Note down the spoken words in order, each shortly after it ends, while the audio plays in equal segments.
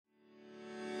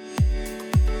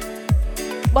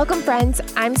Welcome, friends.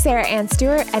 I'm Sarah Ann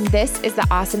Stewart, and this is the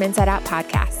Awesome Inside Out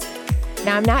podcast.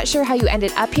 Now, I'm not sure how you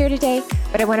ended up here today,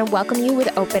 but I want to welcome you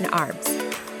with open arms.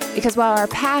 Because while our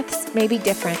paths may be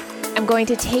different, I'm going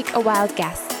to take a wild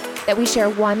guess that we share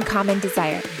one common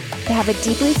desire, to have a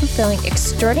deeply fulfilling,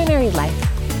 extraordinary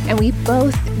life, and we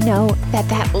both know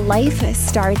that life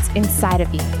starts inside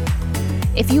of you.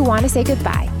 If you want to say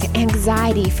goodbye to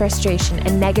anxiety, frustration,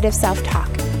 and negative self-talk,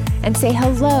 and say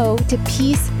hello to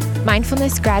peace,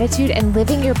 mindfulness, gratitude, and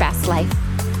living your best life,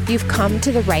 you've come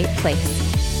to the right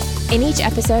place. In each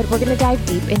episode, we're going to dive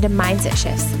deep into mindset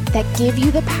shifts that give you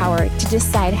the power to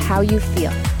decide how you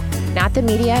feel. Not the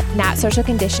media, not social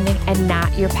conditioning, and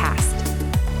not your past.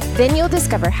 Then you'll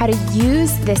discover how to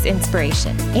use this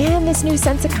inspiration and this new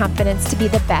sense of confidence to be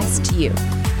the best you,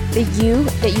 the you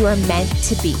that you are meant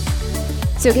to be.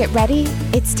 So get ready.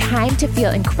 It's time to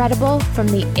feel incredible from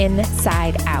the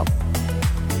inside out.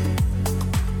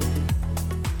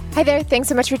 Hi there. Thanks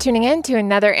so much for tuning in to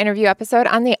another interview episode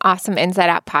on the Awesome Inside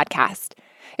Out podcast.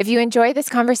 If you enjoy this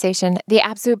conversation, the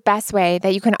absolute best way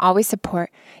that you can always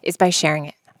support is by sharing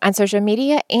it on social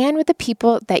media and with the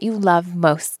people that you love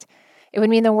most. It would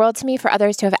mean the world to me for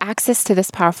others to have access to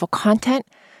this powerful content.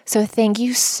 So thank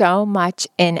you so much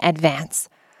in advance.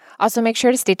 Also, make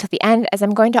sure to stay till the end as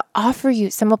I'm going to offer you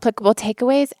some applicable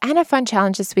takeaways and a fun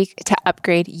challenge this week to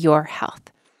upgrade your health.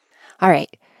 All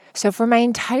right. So for my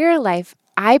entire life,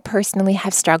 I personally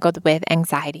have struggled with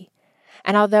anxiety.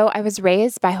 And although I was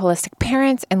raised by holistic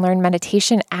parents and learned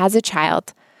meditation as a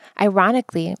child,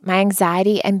 ironically, my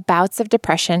anxiety and bouts of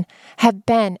depression have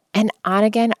been an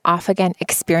on-again, off-again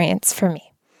experience for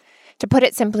me. To put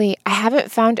it simply, I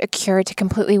haven't found a cure to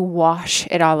completely wash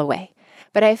it all away,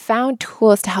 but I've found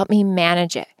tools to help me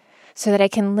manage it so that I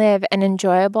can live an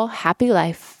enjoyable, happy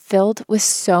life filled with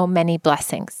so many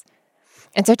blessings.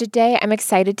 And so today, I'm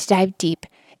excited to dive deep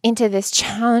into this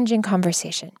challenging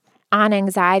conversation on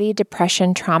anxiety,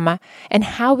 depression, trauma, and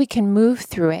how we can move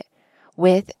through it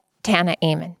with Tana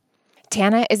Amen.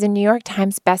 Tana is a New York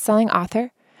Times bestselling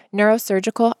author,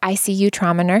 neurosurgical ICU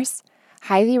trauma nurse,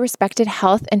 highly respected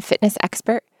health and fitness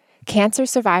expert, cancer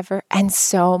survivor, and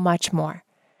so much more.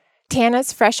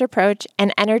 Tana's fresh approach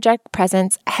and energetic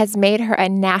presence has made her a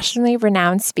nationally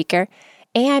renowned speaker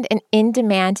and an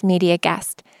in-demand media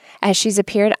guest, as she's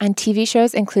appeared on TV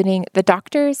shows including The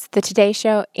Doctors, The Today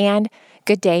Show, and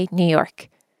Good Day, New York.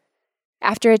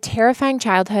 After a terrifying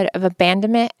childhood of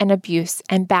abandonment and abuse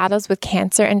and battles with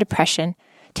cancer and depression,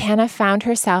 Tana found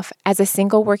herself as a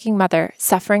single working mother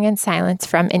suffering in silence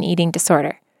from an eating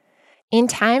disorder. In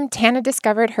time, Tana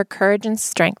discovered her courage and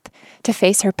strength to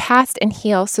face her past and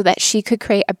heal so that she could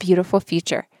create a beautiful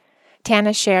future.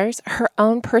 Tana shares her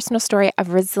own personal story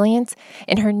of resilience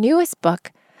in her newest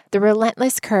book, The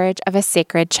Relentless Courage of a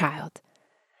Sacred Child.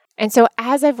 And so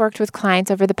as I've worked with clients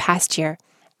over the past year,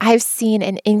 I've seen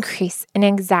an increase in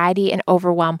anxiety and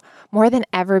overwhelm more than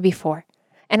ever before.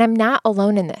 And I'm not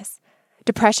alone in this.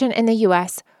 Depression in the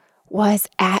US was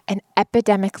at an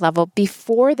epidemic level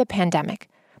before the pandemic,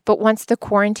 but once the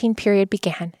quarantine period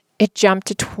began, it jumped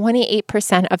to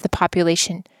 28% of the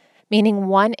population, meaning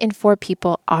 1 in 4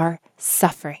 people are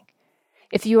suffering.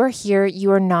 If you are here,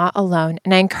 you are not alone,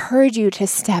 and I encourage you to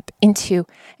step into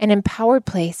an empowered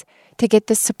place to get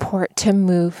the support to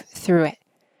move through it.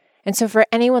 And so for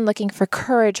anyone looking for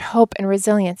courage, hope, and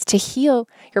resilience to heal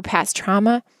your past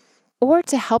trauma or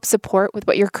to help support with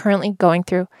what you're currently going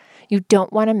through, you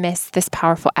don't want to miss this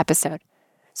powerful episode.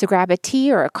 So grab a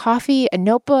tea or a coffee, a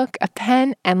notebook, a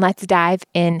pen, and let's dive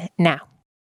in now.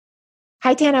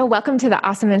 Hi, Tana. Welcome to the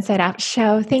Awesome Inside Out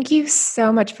show. Thank you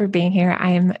so much for being here. I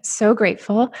am so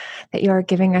grateful that you are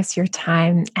giving us your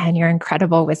time and your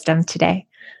incredible wisdom today.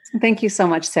 Thank you so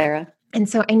much, Sarah. And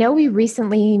so I know we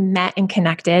recently met and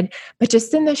connected, but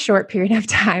just in the short period of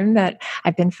time that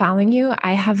I've been following you,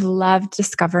 I have loved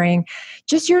discovering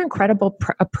just your incredible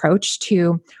approach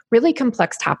to really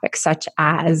complex topics such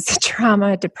as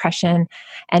trauma, depression,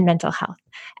 and mental health.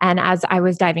 And as I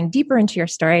was diving deeper into your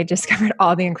story, I discovered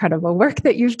all the incredible work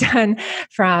that you've done,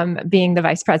 from being the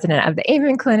vice president of the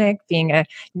Amen Clinic, being a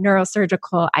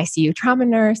neurosurgical ICU trauma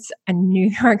nurse, a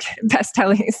New York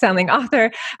best-selling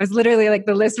author. I was literally like,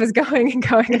 the list was going and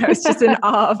going, and I was just in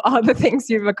awe of all the things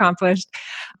you've accomplished.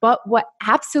 But what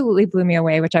absolutely blew me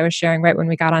away, which I was sharing right when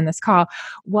we got on this call,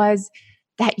 was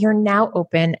that you're now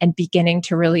open and beginning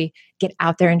to really get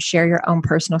out there and share your own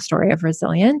personal story of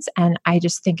resilience. And I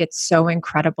just think it's so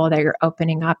incredible that you're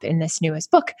opening up in this newest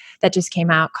book that just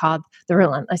came out called The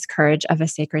Relentless Courage of a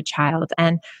Sacred Child.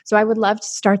 And so I would love to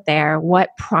start there. What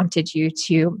prompted you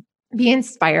to be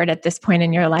inspired at this point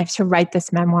in your life to write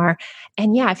this memoir.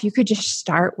 And yeah, if you could just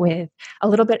start with a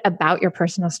little bit about your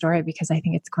personal story, because I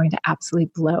think it's going to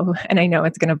absolutely blow, and I know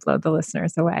it's going to blow the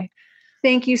listeners away.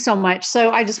 Thank you so much.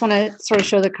 So I just want to sort of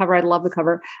show the cover. I love the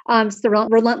cover. It's the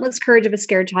relentless courage of a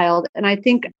scared child. And I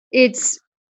think it's,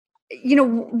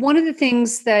 one of the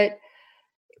things that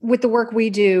with the work we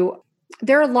do,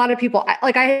 there are a lot of people,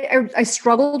 I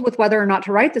struggled with whether or not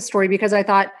to write this story because I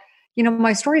thought,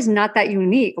 my story is not that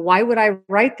unique. Why would I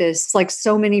write this? Like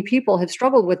so many people have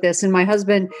struggled with this. And my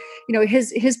husband,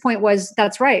 his point was,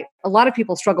 that's right. A lot of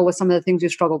people struggle with some of the things you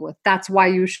struggled with. That's why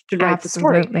you should write the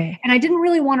story. And I didn't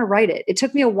really want to write it. It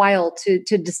took me a while to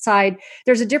decide.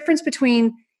 There's a difference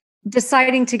between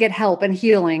deciding to get help and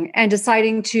healing and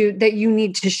deciding that you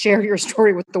need to share your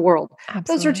story with the world.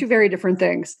 Absolutely. Those are two very different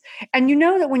things. And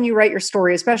that when you write your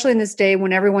story, especially in this day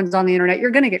when everyone's on the internet, you're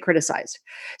going to get criticized.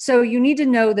 So you need to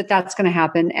know that that's going to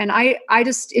happen. And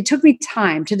it took me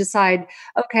time to decide,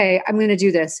 okay, I'm going to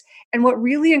do this. And what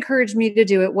really encouraged me to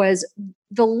do it was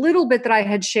the little bit that I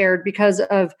had shared because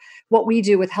of what we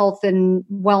do with health and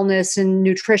wellness and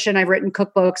nutrition. I've written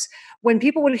cookbooks. When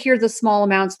people would hear the small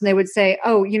amounts and they would say,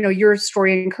 oh, your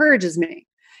story encourages me.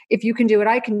 If you can do it,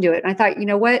 I can do it. And I thought, you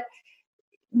know what?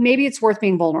 Maybe it's worth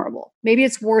being vulnerable. Maybe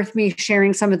it's worth me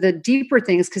sharing some of the deeper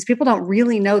things because people don't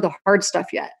really know the hard stuff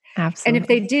yet. Absolutely. And if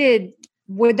they did,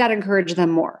 would that encourage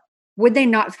them more? Would they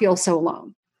not feel so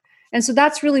alone? And so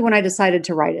that's really when I decided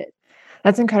to write it.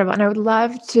 That's incredible. And I would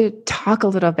love to talk a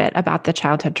little bit about the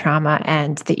childhood trauma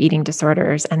and the eating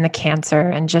disorders and the cancer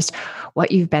and just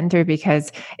what you've been through,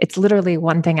 because it's literally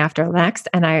one thing after the next.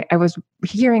 And I was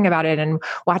hearing about it and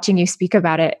watching you speak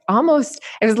about it. It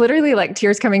was literally like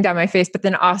tears coming down my face, but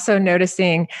then also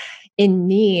noticing in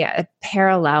me a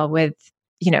parallel with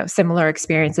similar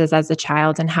experiences as a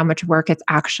child and how much work it's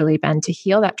actually been to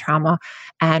heal that trauma.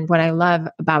 And what I love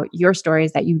about your story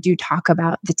is that you do talk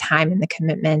about the time and the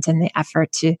commitment and the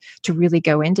effort to really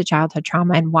go into childhood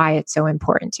trauma and why it's so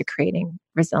important to creating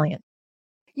resilience.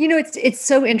 It's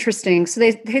so interesting. So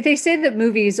they say that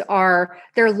movies are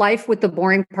their life with the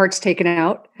boring parts taken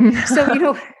out.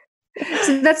 So,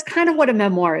 so that's kind of what a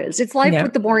memoir is. It's life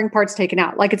with the boring parts taken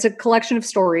out. Like it's a collection of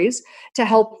stories to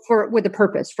help with a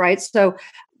purpose, right? So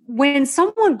when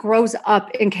someone grows up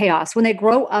in chaos, when they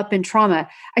grow up in trauma,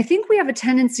 I think we have a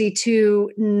tendency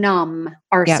to numb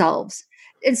ourselves.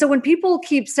 Yep. And so when people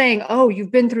keep saying, oh,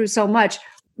 you've been through so much,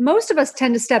 most of us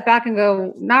tend to step back and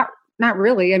go, not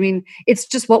really. I mean, it's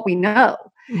just what we know.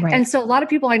 Right. And so a lot of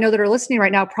people I know that are listening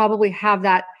right now probably have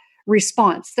that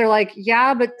response. They're like,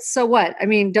 yeah, but so what? I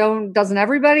mean, doesn't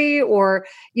everybody? Or,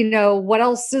 what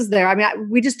else is there? I mean,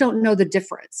 we just don't know the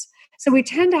difference. So we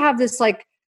tend to have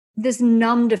this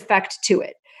numbed effect to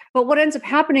it. But what ends up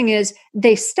happening is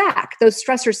they stack, those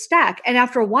stressors stack. And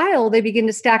after a while, they begin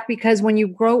to stack because when you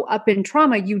grow up in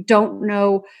trauma, you don't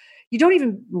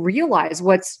even realize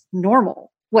what's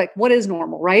normal. Like, what is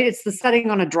normal, right? It's the setting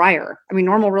on a dryer. I mean,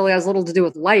 normal really has little to do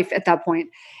with life at that point.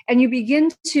 And you begin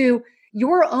to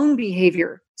your own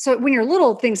behavior. So when you're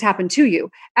little, things happen to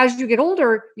you. As you get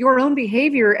older, your own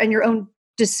behavior and your own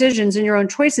decisions and your own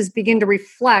choices begin to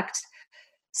reflect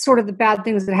sort of the bad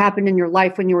things that happened in your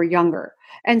life when you were younger.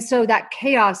 And so that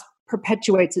chaos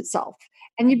perpetuates itself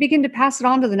and you begin to pass it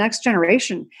on to the next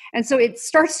generation. And so it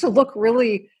starts to look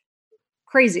really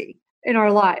crazy in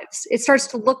our lives. It starts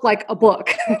to look like a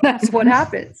book. That's what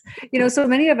happens. So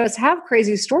many of us have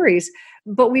crazy stories,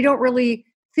 but we don't really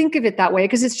think of it that way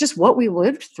because it's just what we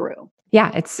lived through.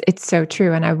 Yeah, it's so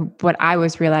true. And what I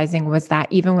was realizing was that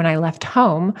even when I left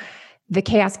home, the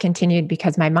chaos continued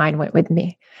because my mind went with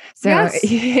me. So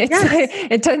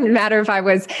it doesn't matter if I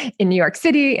was in New York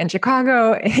City, in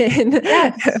Chicago, in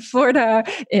Florida,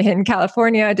 in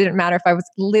California. It didn't matter if I was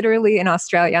literally in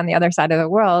Australia on the other side of the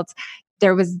world.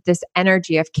 There was this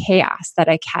energy of chaos that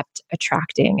I kept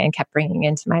attracting and kept bringing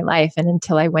into my life. And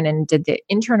until I went and did the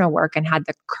internal work and had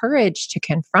the courage to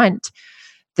confront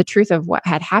the truth of what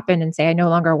had happened and say, I no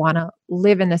longer want to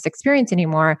live in this experience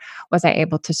anymore, was I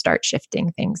able to start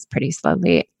shifting things pretty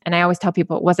slowly. And I always tell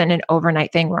people it wasn't an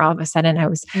overnight thing where all of a sudden I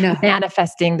was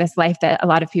manifesting this life that a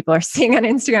lot of people are seeing on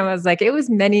Instagram. I was like, it was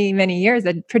many, many years,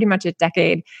 pretty much a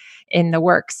decade in the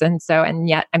works. And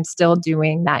yet I'm still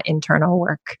doing that internal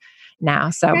work now.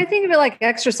 So I think of it like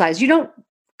exercise. You don't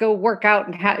go work out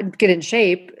and get in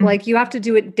shape. Mm-hmm. Like you have to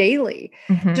do it daily.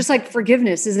 Mm-hmm. Just like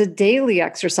forgiveness is a daily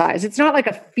exercise. It's not like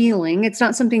a feeling. It's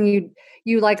not something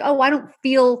you like, oh, I don't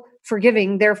feel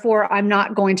forgiving, therefore I'm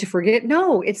not going to forget.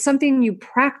 No, it's something you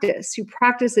practice. You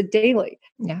practice it daily.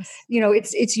 Yes.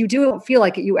 It's you don't feel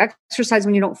like it. You exercise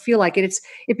when you don't feel like it.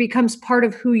 It becomes part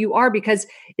of who you are because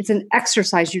it's an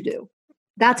exercise you do.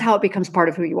 That's how it becomes part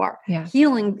of who you are. Yeah.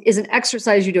 Healing is an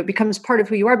exercise you do. It becomes part of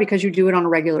who you are because you do it on a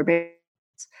regular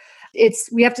basis.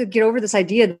 We have to get over this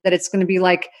idea that it's going to be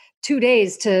like 2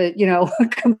 days to,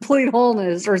 complete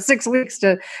wholeness or 6 weeks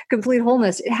to complete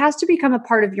wholeness. It has to become a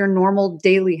part of your normal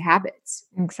daily habits.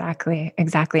 Exactly.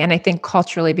 And I think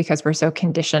culturally, because we're so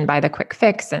conditioned by the quick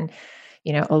fix and,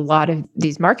 a lot of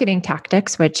these marketing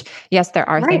tactics, which yes, there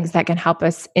are things that can help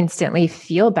us instantly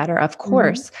feel better, of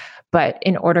course, but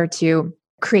in order to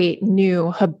create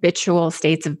new habitual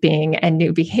states of being and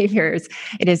new behaviors,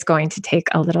 it is going to take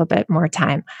a little bit more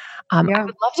time. I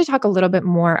would love to talk a little bit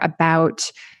more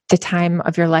about the time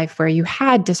of your life where you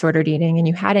had disordered eating and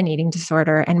you had an eating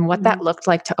disorder and what that looked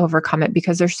like to overcome it,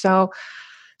 because there's so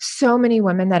many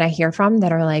women that I hear from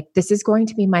that are like, this is going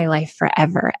to be my life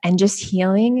forever. And just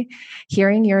hearing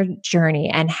your journey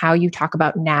and how you talk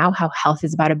about now how health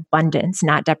is about abundance,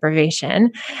 not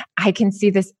deprivation. I can see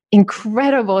this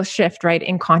incredible shift, right,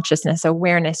 in consciousness,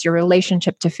 awareness, your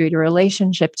relationship to food, your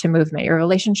relationship to movement, your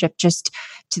relationship just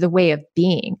to the way of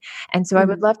being. And so I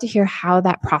would love to hear how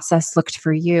that process looked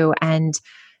for you, and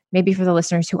maybe for the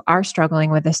listeners who are struggling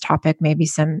with this topic, maybe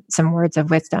some words of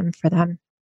wisdom for them.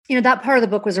 That part of the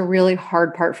book was a really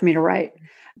hard part for me to write,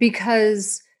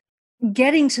 because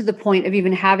getting to the point of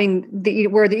even having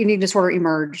where the eating disorder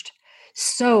emerged,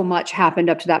 so much happened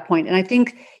up to that point. And I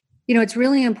think, it's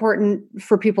really important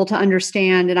for people to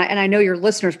understand. And I know your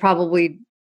listeners probably,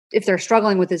 if they're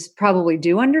struggling with this, probably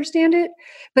do understand it,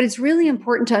 but it's really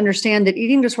important to understand that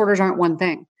eating disorders aren't one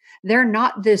thing. They're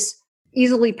not this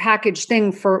easily packaged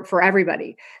thing for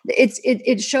everybody.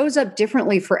 It shows up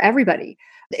differently for everybody.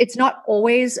 It's not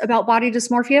always about body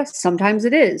dysmorphia. Sometimes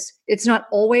it is. It's not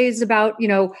always about,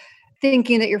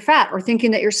 thinking that you're fat or thinking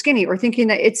that you're skinny or thinking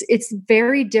that it's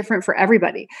very different for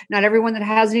everybody. Not everyone that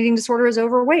has an eating disorder is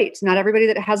overweight. Not everybody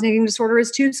that has an eating disorder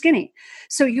is too skinny.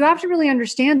 So you have to really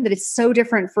understand that it's so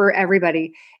different for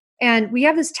everybody. And we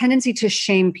have this tendency to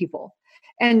shame people.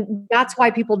 And that's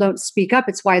why people don't speak up.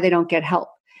 It's why they don't get help.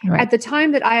 Right. At the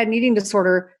time that I had an eating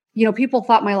disorder, people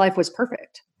thought my life was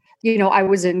perfect. I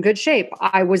was in good shape.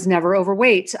 I was never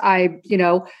overweight. I,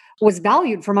 was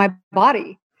valued for my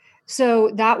body.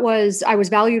 So I was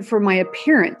valued for my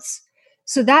appearance.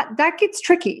 So that gets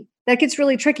tricky. That gets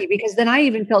really tricky, because then I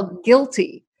even felt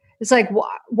guilty. It's like,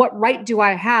 what right do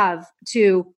I have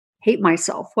to hate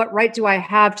myself? What right do I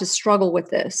have to struggle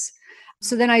with this?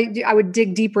 So then I would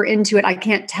dig deeper into it. I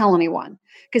can't tell anyone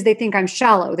because they think I'm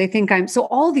shallow. They think so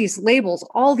all these labels,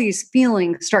 all these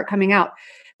feelings start coming out.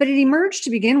 But it emerged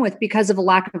to begin with because of a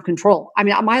lack of control. I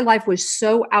mean, my life was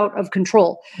so out of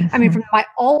control. I mean, from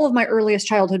all of my earliest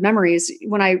childhood memories,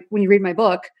 when you read my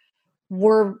book,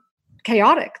 were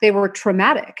chaotic. They were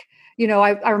traumatic.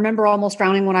 I remember almost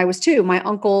drowning when I was 2. My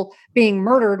uncle being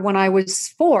murdered when I was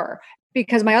 4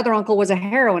 because my other uncle was a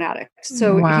heroin addict.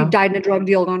 So he died in a drug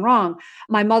deal gone wrong.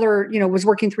 My mother, was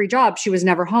working 3 jobs. She was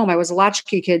never home. I was a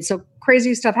latchkey kid. So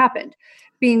crazy stuff happened.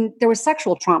 There was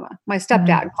sexual trauma, my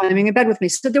stepdad climbing in bed with me.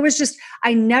 So there was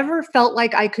I never felt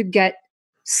like I could get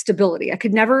stability.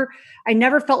 I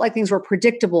never felt like things were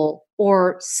predictable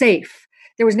or safe.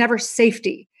 There was never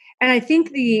safety. And I think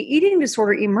the eating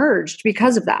disorder emerged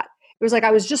because of that. It was like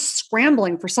I was just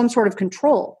scrambling for some sort of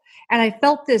control. And I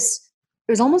felt this,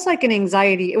 it was almost like an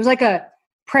anxiety. It was like a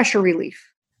pressure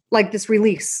relief, like this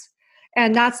release.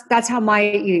 And that's how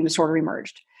my eating disorder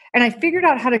emerged. And I figured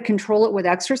out how to control it with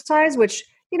exercise, which,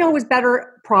 was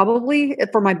better probably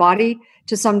for my body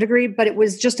to some degree, but it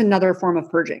was just another form of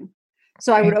purging.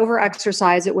 So I would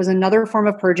over-exercise. It was another form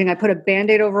of purging. I put a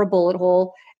Band-Aid over a bullet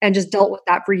hole and just dealt with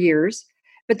that for years.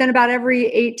 But then about every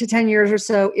 8 to 10 years or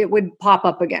so, it would pop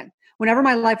up again. Whenever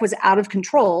my life was out of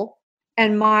control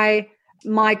and my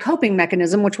coping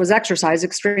mechanism, which was exercise,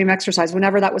 extreme exercise,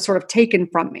 whenever that was sort of taken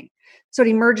from me. So it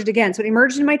emerged again. So it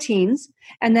emerged in my teens.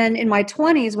 And then in my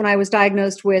 20s, when I was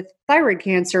diagnosed with thyroid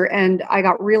cancer and I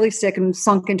got really sick and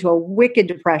sunk into a wicked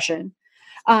depression,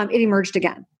 it emerged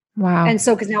again. Wow. And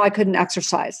so, because now I couldn't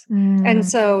exercise. And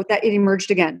so that it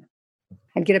emerged again.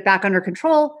 I'd get it back under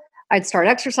control. I'd start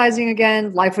exercising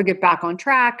again. Life would get back on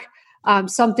track.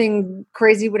 Something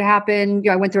crazy would happen.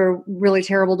 I went through a really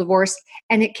terrible divorce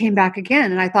and it came back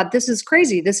again. And I thought, this is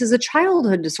crazy. This is a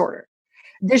childhood disorder.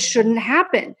 This shouldn't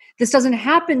happen. This doesn't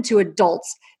happen to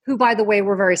adults who, by the way,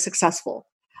 were very successful.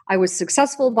 I was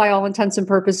successful by all intents and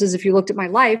purposes if you looked at my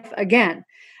life again.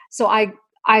 So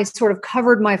I sort of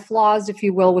covered my flaws, if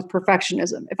you will, with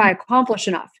perfectionism. If I accomplish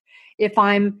enough, if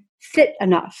I'm fit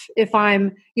enough, if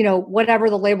I'm, whatever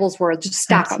the labels were, just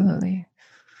stack them.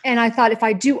 And I thought, if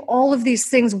I do all of these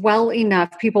things well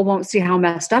enough, people won't see how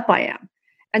messed up I am.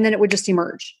 And then it would just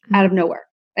emerge out of nowhere.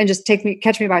 and just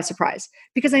catch me by surprise,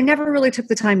 because I never really took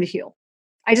the time to heal.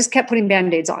 I just kept putting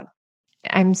Band-Aids on.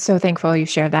 I'm so thankful you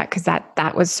shared that, because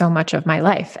that was so much of my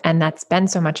life. And that's been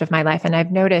so much of my life. And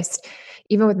I've noticed,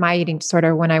 even with my eating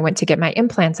disorder, when I went to get my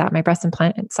implants out, my breast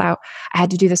implants out, I had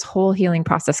to do this whole healing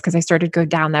process, because I started to go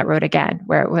down that road again,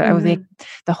 where I was like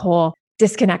the whole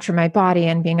disconnect from my body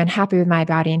and being unhappy with my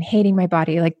body and hating my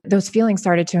body. Like those feelings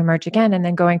started to emerge again. And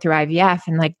then going through IVF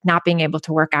and like not being able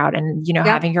to work out and,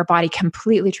 having your body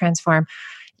completely transform,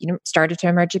 started to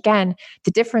emerge again. The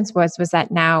difference was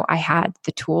that now I had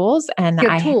the tools, and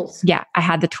I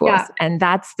had the tools. Yeah. And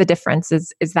that's the difference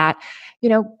is that,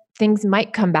 things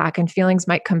might come back and feelings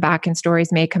might come back and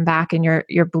stories may come back and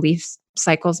your beliefs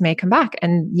cycles may come back.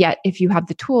 And yet if you have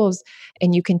the tools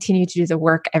and you continue to do the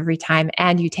work every time,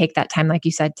 and you take that time, like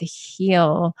you said, to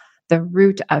heal the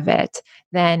root of it,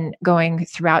 then going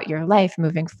throughout your life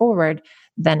moving forward,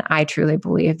 then I truly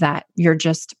believe that you're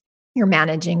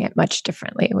managing it much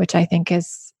differently, which I think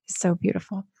is so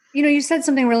beautiful. You said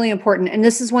something really important. And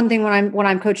this is one thing when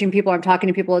I'm coaching people, I'm talking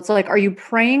to people, it's like, are you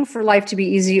praying for life to be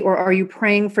easy, or are you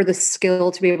praying for the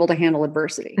skill to be able to handle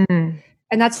adversity? Mm-hmm.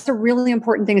 And that's the really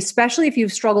important thing, especially if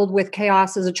you've struggled with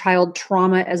chaos as a child,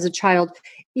 trauma as a child,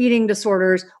 eating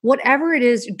disorders, whatever it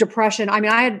is, depression. I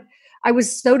mean, I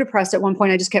was so depressed at one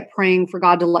point, I just kept praying for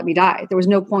God to let me die. There was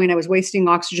no point. I was wasting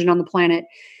oxygen on the planet.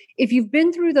 If you've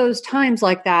been through those times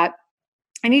like that,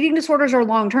 and eating disorders are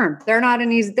long-term. They're not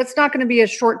that's not going to be a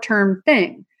short-term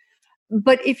thing.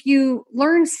 But if you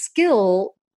learn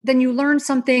skill, then you learn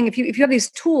something. If you have these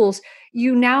tools,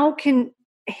 you now can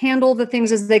handle the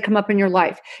things as they come up in your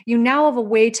life. You now have a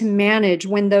way to manage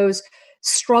when those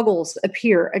struggles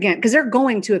appear again, because they're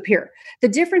going to appear. The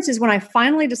difference is when I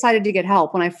finally decided to get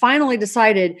help, when I finally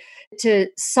decided to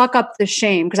suck up the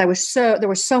shame, because there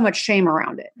was so much shame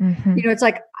around it. Mm-hmm. It's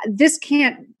like, this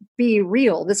can't be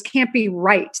real. This can't be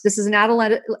right. This is an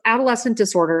adolescent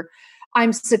disorder.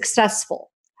 I'm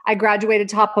successful. I graduated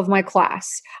top of my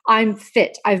class. I'm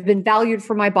fit. I've been valued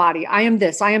for my body. I am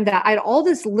this. I am that. I had all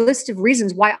this list of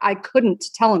reasons why I couldn't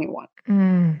tell anyone.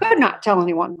 Could not tell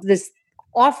anyone this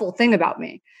awful thing about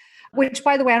me. Which,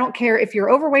 by the way, I don't care if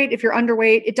you're overweight, if you're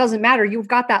underweight, it doesn't matter. You've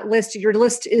got that list. Your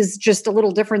list is just a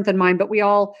little different than mine, but we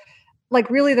all,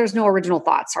 really, there's no original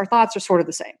thoughts. Our thoughts are sort of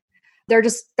the same.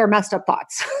 They're messed up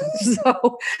thoughts.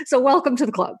 So welcome to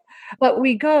the club. But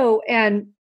we go, and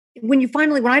when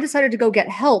I decided to go get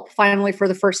help finally for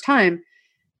the first time,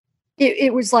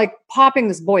 it was like popping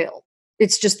this boil.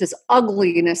 It's just this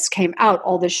ugliness came out,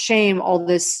 all this shame, all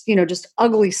this, just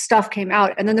ugly stuff came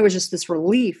out. And then there was just this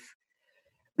relief.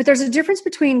 But there's a difference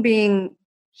between being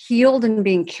healed and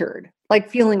being cured, like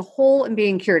feeling whole and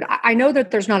being cured. I know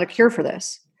that there's not a cure for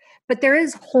this, but there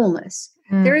is wholeness.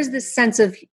 There is this sense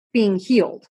of being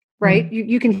healed, right?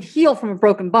 You can heal from a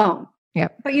broken bone.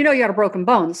 Yep. But you had a broken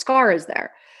bone, the scar is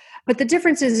there. But the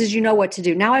difference is you know what to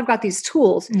do. Now I've got these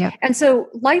tools. Yep. And so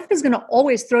life is going to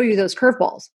always throw you those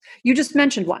curveballs. You just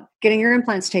mentioned one, getting your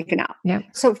implants taken out. Yep.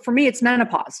 So for me, it's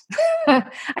menopause. I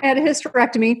had a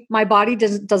hysterectomy. My body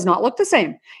does not look the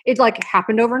same. It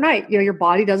happened overnight. Your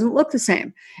body doesn't look the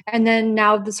same. And then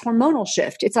now this hormonal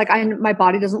shift, it's like my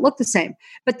body doesn't look the same.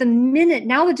 But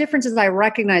now the difference is I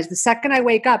recognize the second I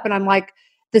wake up and I'm like,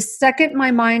 the second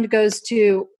my mind goes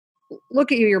to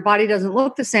look at you, your body doesn't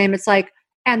look the same. It's like,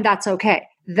 and that's okay.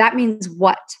 That means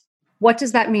what? What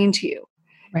does that mean to you?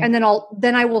 Right. And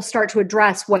then I will start to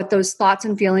address what those thoughts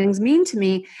and feelings mean to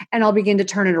me, and I'll begin to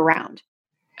turn it around.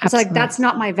 Absolutely. It's like, that's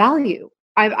not my value.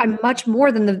 I'm much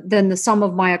more than the sum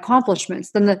of my accomplishments,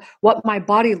 than what my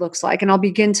body looks like. And I'll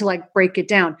begin to break it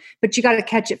down, but you got to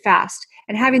catch it fast.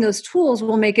 And having those tools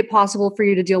will make it possible for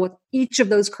you to deal with each of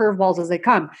those curveballs as they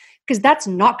come, because that's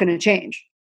not going to change.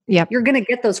 Yep. You're going to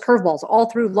get those curveballs all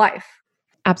through life.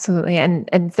 Absolutely. And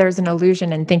there's an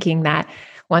illusion in thinking that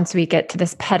once we get to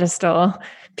this pedestal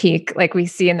peak, like we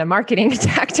see in the marketing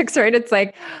tactics, right? It's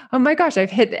like, oh my gosh, I've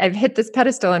hit this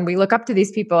pedestal, and we look up to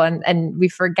these people, and we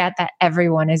forget that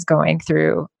everyone is going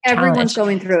through Everyone's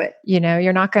going through it.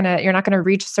 You're not gonna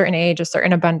reach a certain age, a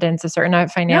certain abundance, a certain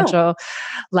financial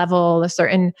level, a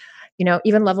certain,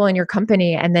 even level in your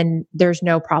company, and then there's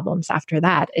no problems after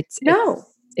that.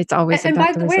 It's always and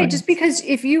about by the way, just because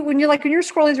when you're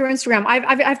scrolling through Instagram,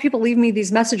 I have people leave me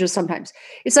these messages sometimes.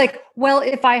 It's like, well,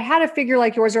 if I had a figure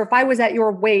like yours, or if I was at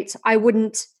your weight, I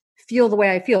wouldn't feel the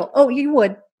way I feel. Oh, you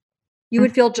would. You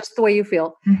would feel just the way you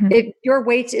feel. Mm-hmm. Your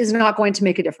weight is not going to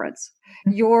make a difference.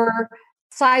 Mm-hmm. Your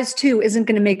size 2 isn't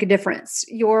going to make a difference.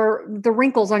 The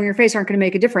wrinkles on your face aren't going to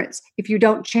make a difference if you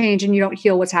don't change and you don't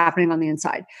heal what's happening on the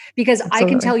inside. Because Absolutely.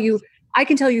 I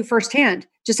can tell you firsthand,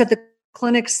 just at the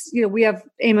clinics, we have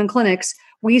Amen clinics.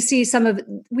 We see some of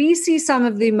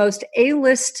the most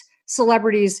A-list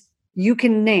celebrities you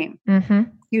can name. Mm-hmm.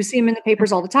 You see them in the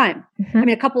papers all the time. Mm-hmm. I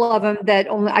mean, a couple of them that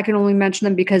I can only mention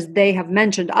them because they have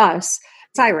mentioned us,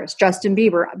 Cyrus, Justin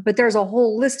Bieber, but there's a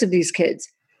whole list of these kids.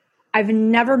 I've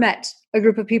never met a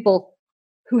group of people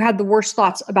who had the worst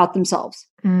thoughts about themselves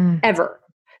ever.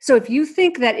 So if you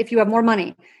think that if you have more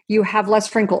money, you have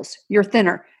less wrinkles, you're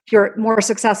thinner, you're more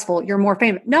successful, you're more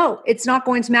famous. No, it's not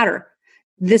going to matter.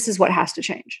 This is what has to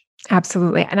change.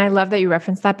 Absolutely. And I love that you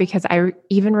referenced that because I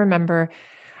even remember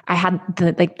I had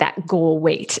that goal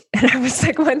weight. And I was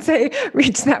like, once I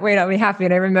reach that weight, I'll be happy.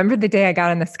 And I remember the day I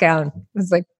got on the scale and it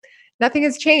was like, nothing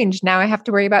has changed. Now I have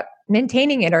to worry about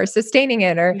maintaining it or sustaining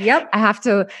it, or I have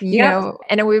to,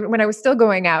 and when I was still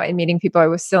going out and meeting people, I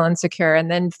was still insecure.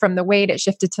 And then from the weight, it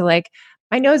shifted to like,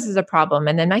 my nose is a problem.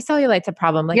 And then my cellulite's a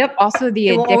problem. Like also the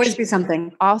addiction. It will always addiction, be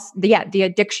something. Also, the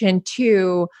addiction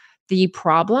to the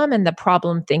problem and the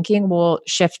problem thinking will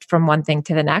shift from one thing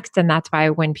to the next. And that's why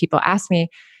when people ask me,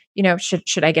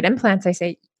 should I get implants? I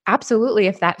say, absolutely,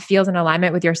 if that feels in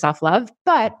alignment with your self-love,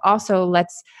 but also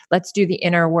let's do the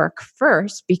inner work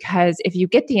first, because if you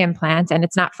get the implants and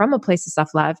it's not from a place of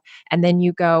self-love, and then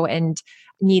you go and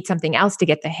need something else to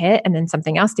get the hit and then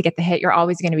something else to get the hit, you're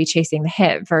always going to be chasing the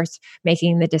hit versus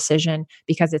making the decision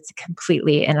because it's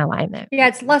completely in alignment. Yeah,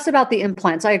 it's less about the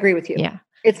implants. I agree with you. Yeah.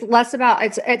 It's less about,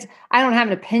 it's I don't have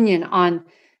an opinion on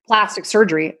plastic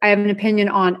surgery. I have an opinion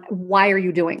on why are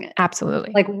you doing it?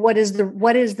 Absolutely. Like what is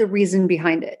the reason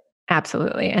behind it?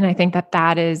 Absolutely. And I think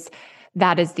that is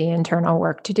the internal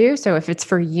work to do. So if it's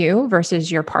for you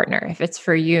versus your partner, if it's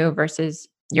for you versus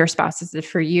your spouse, is it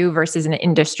for you versus an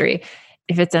industry?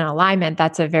 If it's an alignment,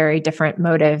 that's a very different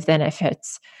motive than if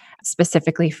it's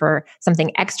specifically for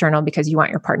something external because you want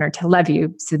your partner to love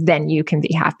you. So then you can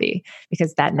be happy,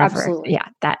 because that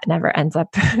never ends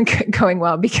up going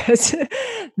well, because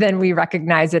then we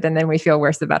recognize it and then we feel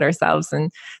worse about ourselves.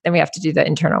 And then we have to do the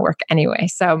internal work anyway.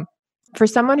 So for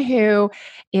someone who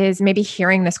is maybe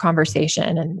hearing this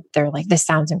conversation and they're like, this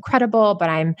sounds incredible, but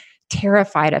I'm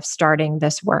terrified of starting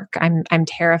this work. I'm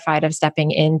terrified of stepping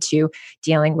into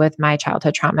dealing with my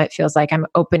childhood trauma. It feels like I'm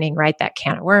opening that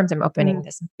can of worms. I'm opening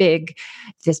this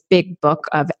big book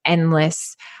of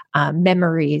endless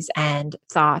memories and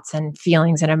thoughts and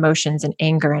feelings and emotions and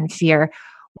anger and fear.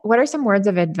 What are some words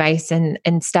of advice and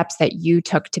steps that you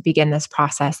took to begin this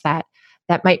process that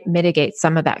might mitigate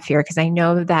some of that fear? Because I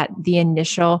know that the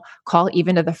initial call,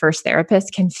 even to the first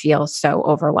therapist, can feel so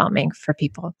overwhelming for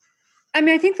people. I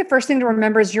mean, I think the first thing to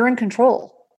remember is you're in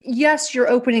control. Yes, you're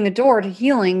opening a door to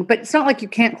healing, but it's not like you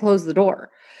can't close the door.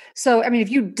 So, I mean,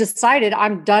 if you decided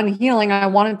I'm done healing, I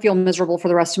want to feel miserable for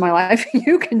the rest of my life,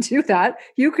 you can do that.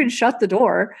 You can shut the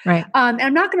door. Right. And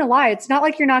I'm not going to lie. It's not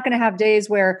like you're not going to have days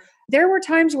where there were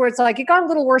times where it's like, it got a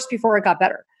little worse before it got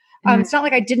better. It's not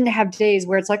like I didn't have days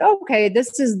where it's like, oh, okay,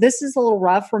 this is a little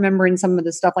rough, remembering some of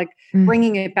this stuff, like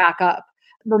bringing it back up.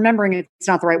 Remembering it's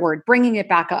not the right word, bringing it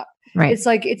back up. Right. It's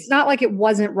like, it's not like it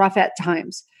wasn't rough at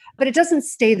times, but it doesn't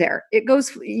stay there. It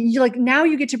goes, now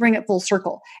you get to bring it full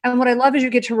circle. And what I love is you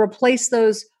get to replace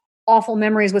those awful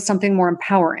memories with something more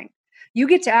empowering. You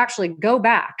get to actually go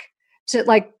back to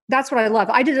that's what I love.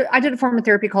 I did a form of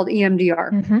therapy called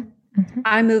EMDR,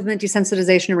 eye movement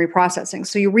desensitization and reprocessing.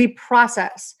 So you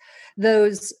reprocess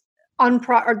those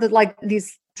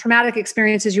these traumatic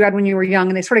experiences you had when you were young,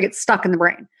 and they sort of get stuck in the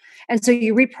brain. And so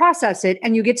you reprocess it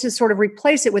and you get to sort of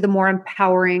replace it with a more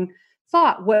empowering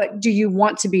thought. What do you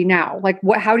want to be now?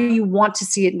 How do you want to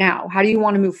see it now? How do you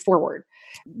want to move forward?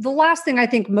 The last thing I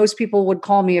think most people would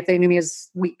call me if they knew me as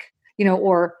weak,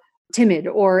 or timid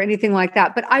or anything like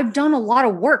that. But I've done a lot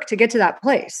of work to get to that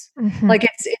place.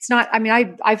 It's not, I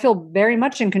mean, I feel very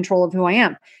much in control of who I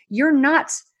am. You're not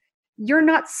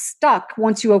stuck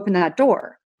once you open that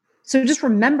door. So just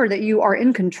remember that you are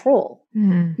in control.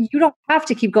 You don't have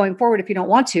to keep going forward if you don't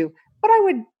want to, but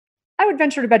I would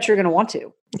venture to bet you're going to want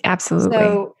to. Absolutely.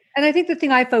 So, and I think the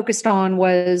thing I focused on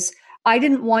was I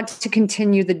didn't want to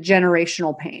continue the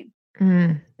generational pain.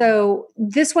 So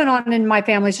this went on in my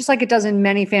family, just like it does in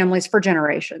many families for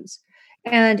generations.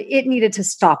 And it needed to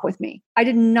stop with me. I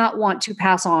did not want to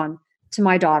pass on to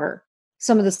my daughter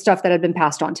some of the stuff that had been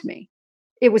passed on to me.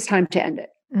 It was time to end it.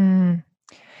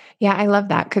 Yeah, I love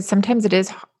that, because sometimes it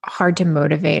is hard to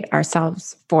motivate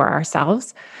ourselves for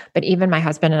ourselves. But even my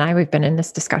husband and I, we've been in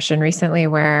this discussion recently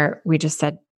where we just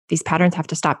said these patterns have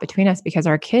to stop between us because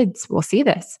our kids will see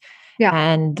this. Yeah.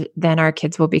 And then our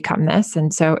kids will become this.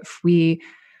 And so if we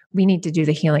need to do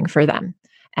the healing for them.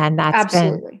 And that's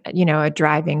Absolutely. been, a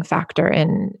driving factor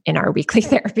in our weekly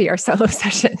therapy, our solo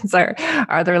sessions, our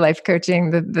other life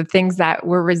coaching, the things that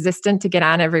we're resistant to get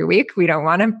on every week. We don't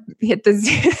want to hit the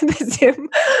Zoom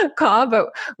call, but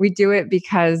we do it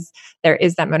because there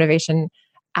is that motivation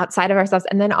outside of ourselves.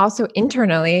 And then also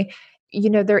internally,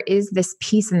 there is this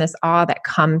peace and this awe that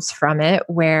comes from it,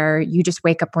 where you just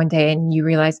wake up one day and you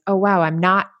realize, oh, wow, I'm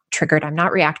not triggered. I'm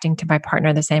not reacting to my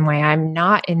partner the same way. I'm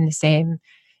not in the same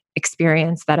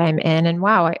experience that I'm in. And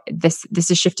wow, this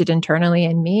has shifted internally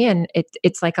in me. And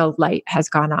it's like a light has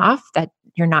gone off, that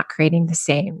you're not creating the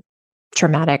same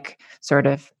traumatic sort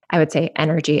of, I would say,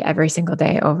 energy every single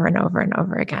day over and over and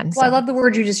over again. Well, I love the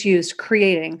word you just used,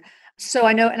 creating. So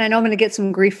I know I'm going to get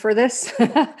some grief for this,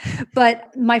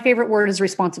 but my favorite word is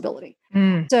responsibility.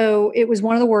 So it was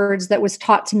one of the words that was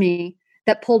taught to me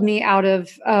that pulled me out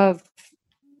of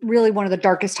really one of the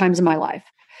darkest times in my life.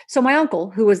 So my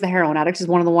uncle, who was the heroin addict, is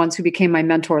one of the ones who became my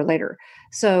mentor later.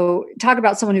 So talk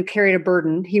about someone who carried a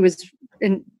burden. He was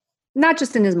not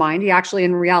just in his mind, he actually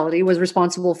in reality was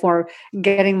responsible for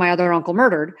getting my other uncle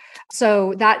murdered.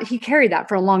 So that he carried that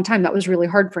for a long time. That was really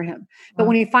hard for him. But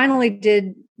when he finally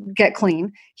did get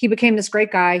clean, he became this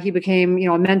great guy. He became,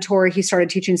 a mentor. He started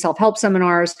teaching self-help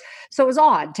seminars. So it was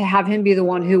odd to have him be the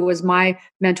one who was my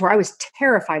mentor. I was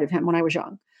terrified of him when I was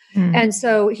young. And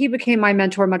so he became my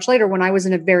mentor much later when I was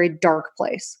in a very dark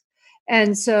place.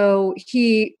 And so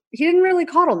he didn't really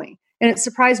coddle me, and it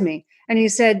surprised me. And he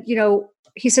said,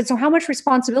 so how much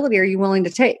responsibility are you willing to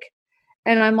take?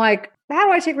 And I'm like, how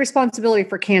do I take responsibility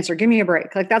for cancer? Give me a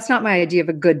break. Like, that's not my idea of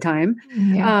a good time.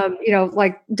 Yeah.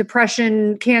 Like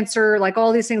depression, cancer, like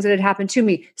all these things that had happened to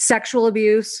me, sexual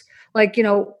abuse, like,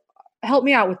 help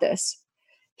me out with this.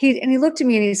 He looked at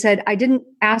me and he said, I didn't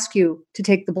ask you to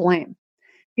take the blame.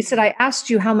 He said, I asked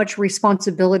you how much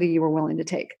responsibility you were willing to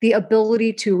take, the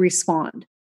ability to respond.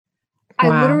 Wow.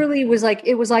 I literally was like,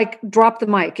 it was like, drop the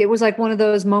mic. It was like one of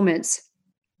those moments.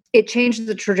 It changed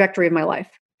the trajectory of my life.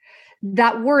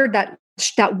 That word,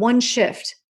 that one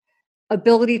shift,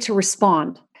 ability to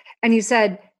respond. And he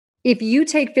said, if you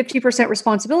take 50%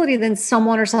 responsibility, then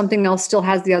someone or something else still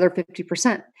has the other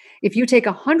 50%. If you take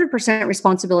 100%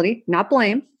 responsibility, not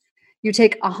blame, you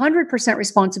take 100%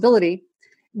 responsibility,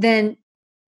 then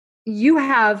you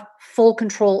have full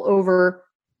control over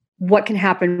what can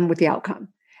happen with the outcome.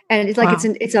 And it's like,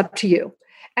 wow. It's up to you.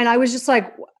 And I was just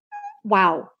like,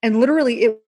 wow. And literally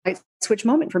it was a switch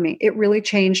moment for me. It really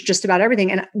changed just about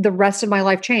everything. And the rest of my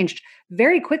life changed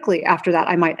very quickly after that,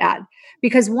 I might add,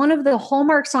 because one of the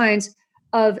hallmark signs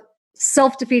of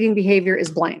self-defeating behavior is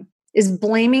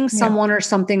blaming someone or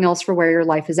something else for where your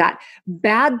life is at.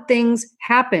 Bad things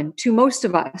happen to most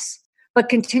of us, but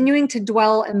continuing to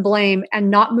dwell and blame and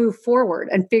not move forward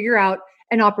and figure out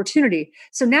an opportunity.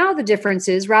 So now the difference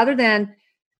is, rather than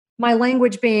my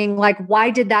language being like, why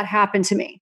did that happen to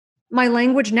me? My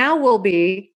language now will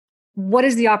be, what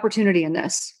is the opportunity in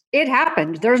this? It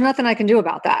happened. There's nothing I can do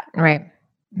about that. Right.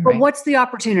 But what's the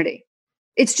opportunity?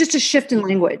 It's just a shift in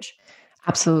language.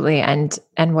 Absolutely. And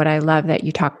what I love that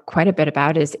you talk quite a bit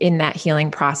about is, in that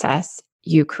healing process,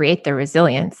 you create the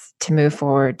resilience to move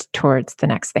forward towards the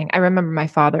next thing. I remember my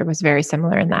father was very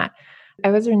similar in that. I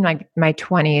was in my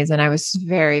 20s and I was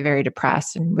very, very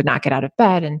depressed and would not get out of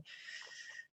bed and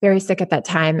very sick at that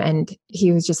time. And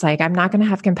he was just like, I'm not going to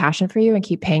have compassion for you and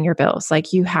keep paying your bills.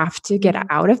 Like, you have to get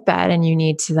out of bed and you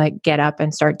need to like get up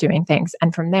and start doing things.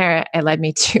 And from there, it led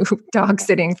me to dog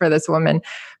sitting for this woman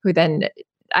who then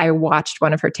I watched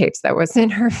one of her tapes that was in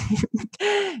her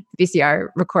VCR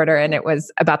recorder, and it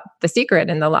was about The Secret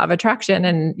and the law of attraction.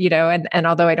 And, and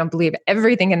although I don't believe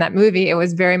everything in that movie, it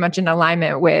was very much in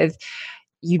alignment with,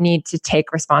 you need to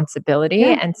take responsibility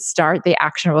and start the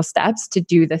actionable steps to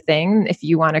do the thing if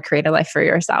you want to create a life for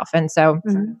yourself. And so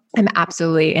I'm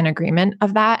absolutely in agreement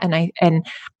of that. And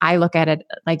I look at it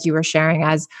like you were sharing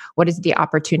as, what is the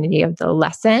opportunity of the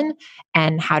lesson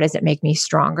and how does it make me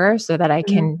stronger so that I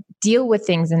can deal with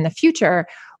things in the future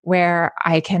where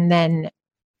I can then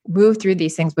move through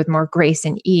these things with more grace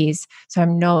and ease. So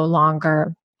I'm no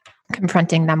longer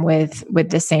confronting them with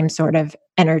the same sort of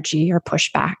energy or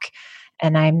pushback.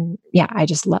 And I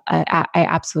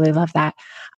absolutely love that.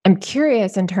 I'm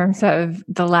curious in terms of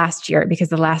the last year, because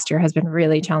the last year has been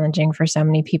really challenging for so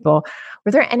many people.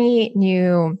 Were there any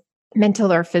new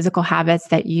mental or physical habits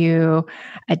that you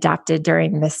adopted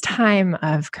during this time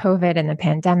of COVID and the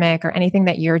pandemic, or anything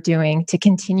that you're doing to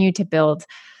continue to build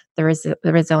the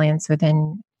resilience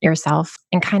within yourself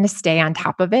and kind of stay on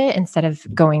top of it instead of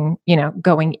going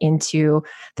into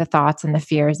the thoughts and the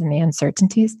fears and the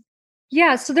uncertainties?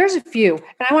 Yeah, so there's a few.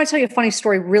 And I want to tell you a funny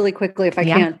story really quickly if I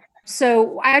can.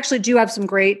 So I actually do have some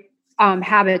great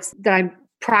habits that I'm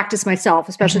practice myself,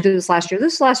 especially through this last year.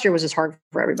 This last year was just hard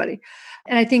for everybody.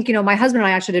 And I think, my husband and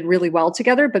I actually did really well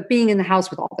together, but being in the house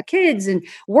with all the kids and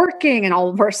working and all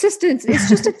of our assistants, it's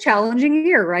just a challenging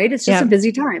year, right? It's just a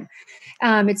busy time.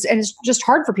 It's just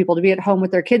hard for people to be at home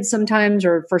with their kids sometimes,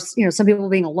 or for, some people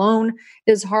being alone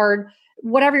is hard.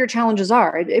 Whatever your challenges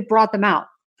are, it brought them out.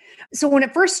 So when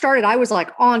it first started, I was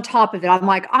like on top of it. I'm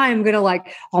like, I'm going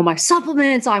to all my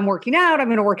supplements. I'm working out. I'm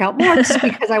going to work out more just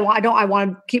because I want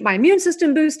to keep my immune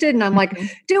system boosted. And I'm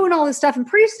doing all this stuff. And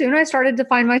pretty soon I started to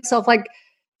find myself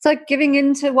it's like giving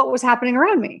into what was happening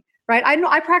around me. Right.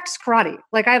 I practice karate.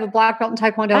 I have a black belt in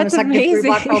Taekwondo. That's and a second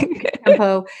amazing. Black belt in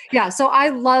Kempo. Yeah. So I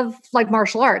love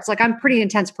martial arts. I'm a pretty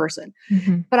intense person,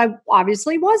 but I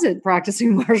obviously wasn't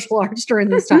practicing martial arts during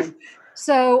this time.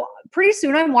 So pretty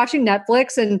soon I'm watching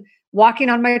Netflix and walking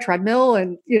on my treadmill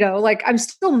and, I'm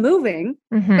still moving,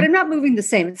 but I'm not moving the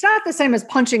same. It's not the same as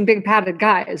punching big padded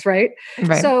guys. Right.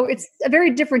 So it's a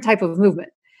very different type of movement.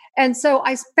 And so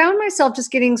I found myself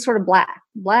just getting sort of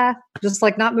blah, just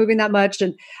not moving that much.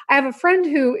 And I have a friend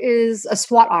who is a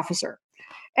SWAT officer,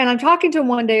 and I'm talking to him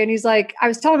one day and he's like, I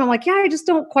was telling him, yeah, I just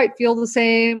don't quite feel the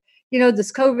same,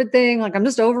 this COVID thing, I'm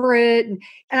just over it. And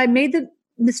I made the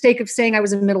mistake of saying I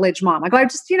was a middle-aged mom. I go,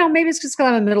 maybe it's just because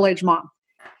I'm a middle-aged mom.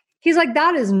 He's like,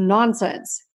 that is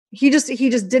nonsense. He just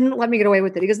didn't let me get away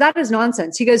with it. He goes, that is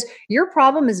nonsense. He goes, your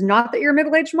problem is not that you're a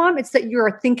middle-aged mom. It's that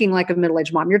you're thinking like a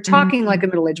middle-aged mom. You're talking like a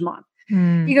middle-aged mom.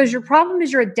 He goes, your problem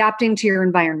is you're adapting to your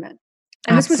environment.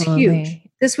 And Absolutely. This was huge.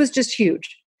 This was just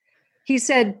huge. He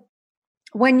said,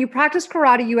 when you practice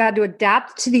karate, you had to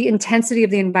adapt to the intensity of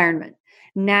the environment.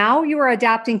 Now you are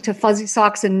adapting to fuzzy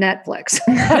socks and Netflix.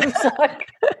 I was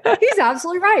like, he's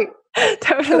absolutely right.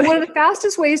 Totally. So one of the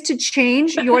fastest ways to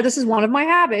change this is one of my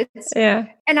habits. Yeah.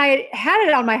 And I had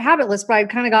it on my habit list, but I'd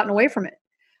kind of gotten away from it.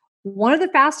 One of the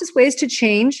fastest ways to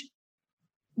change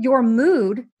your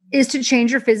mood is to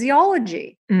change your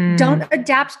physiology. Don't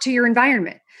adapt to your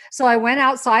environment. So I went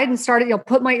outside and started,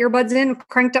 put my earbuds in,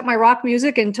 cranked up my rock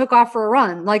music and took off for a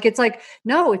run.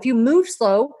 No, if you move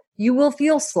slow, you will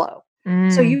feel slow.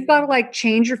 So you've got to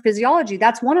change your physiology.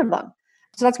 That's one of them.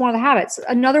 So that's one of the habits.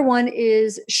 Another one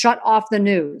is shut off the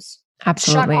news.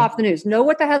 Absolutely. Shut off the news. Know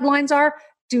what the headlines are.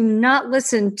 Do not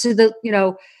listen to the,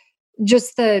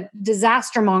 just the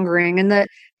disaster mongering. And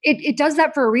it does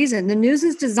that for a reason. The news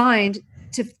is designed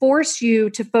to force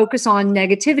you to focus on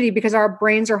negativity because our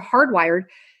brains are hardwired.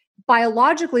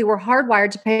 Biologically, we're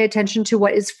hardwired to pay attention to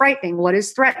what is frightening, what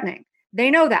is threatening.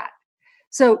 They know that.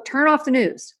 So turn off the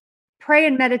news. Pray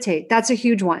and meditate. That's a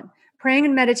huge one. Praying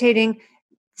and meditating.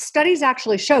 Studies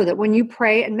actually show that when you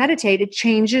pray and meditate, it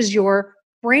changes your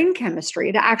brain chemistry.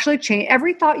 It actually change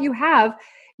every thought you have,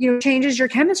 changes your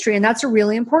chemistry. And that's a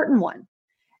really important one.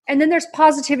 And then there's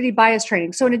positivity bias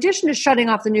training. So in addition to shutting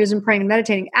off the news and praying and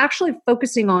meditating, actually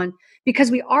focusing on, because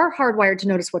we are hardwired to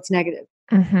notice what's negative,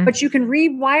 but you can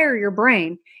rewire your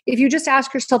brain if you just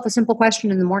ask yourself a simple question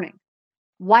in the morning.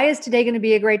 Why is today going to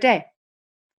be a great day?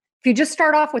 If you just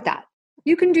start off with that,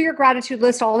 you can do your gratitude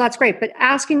list, all that's great. But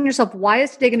asking yourself, why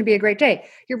is today going to be a great day?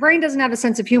 Your brain doesn't have a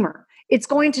sense of humor. It's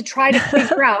going to try to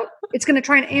figure out, it's going to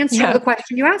try and answer the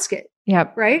question you ask it.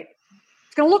 Yep. Right?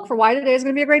 It's going to look for why today is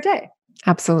going to be a great day.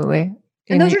 Absolutely.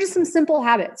 And those are just some simple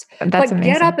habits. That's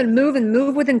amazing. Get up and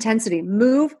move with intensity.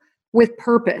 Move with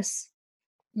purpose.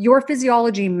 Your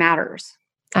physiology matters.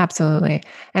 Absolutely.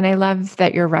 And I love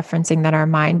that you're referencing that our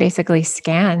mind basically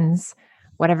scans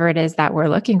whatever it is that we're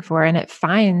looking for, and it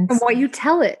finds and what you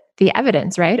tell it, the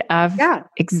evidence, right, of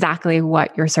exactly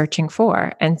what you're searching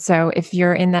for. And so if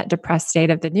you're in that depressed state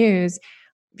of the news,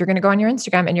 you're going to go on your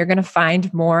Instagram and you're going to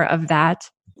find more of that.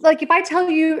 If I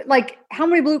tell you, how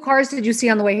many blue cars did you see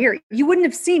on the way here? You wouldn't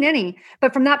have seen any,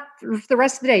 but from that, the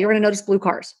rest of the day, you're going to notice blue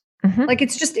cars.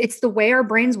 It's the way our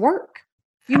brains work.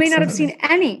 You may not have seen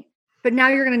any, but now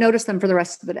you're going to notice them for the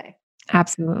rest of the day.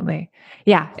 Absolutely.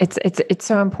 Yeah. It's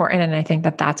so important. And I think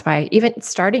that's why even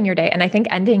starting your day, and I think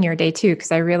ending your day too,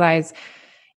 because I realize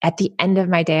at the end of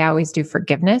my day, I always do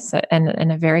forgiveness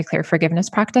and a very clear forgiveness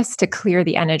practice to clear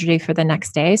the energy for the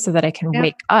next day so that I can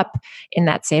wake up in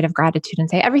that state of gratitude and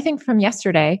say everything from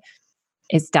yesterday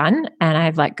is done and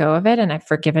I've let go of it and I've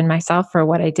forgiven myself for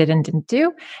what I did and didn't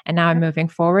do. And now I'm moving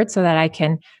forward so that I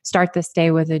can start this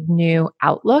day with a new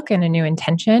outlook and a new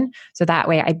intention. So that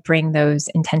way I bring those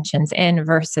intentions in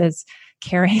versus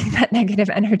carrying that negative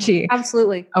energy.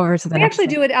 Absolutely. Over to the We next actually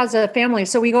day. do it as a family.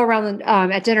 So we go around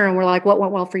at dinner and we're like, what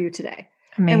went well for you today?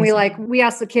 Amazing. And we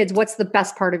ask the kids, what's the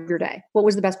best part of your day? What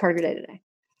was the best part of your day today?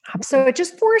 Absolutely. So it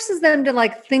just forces them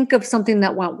to think of something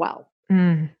that went well.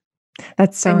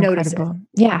 That's so and notice it. incredible.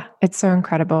 Yeah, it's so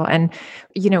incredible. And,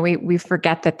 we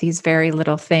forget that these very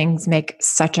little things make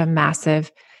such a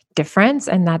massive difference.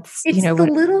 And that's, It's the what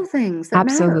little things that matter.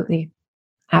 absolutely.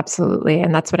 Absolutely.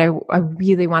 And that's what I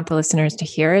really want the listeners to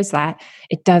hear is that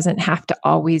it doesn't have to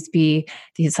always be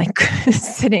these like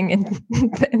sitting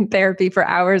in therapy for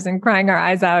hours and crying our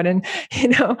eyes out and,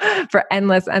 for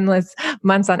endless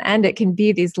months on end. It can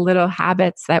be these little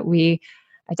habits that we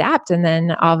adapt. And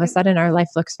then all of a sudden our life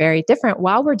looks very different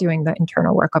while we're doing the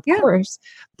internal work, of course,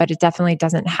 but it definitely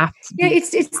doesn't have to be. Yeah,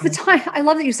 it's the time. I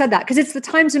love that you said that because it's the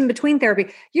times in between therapy.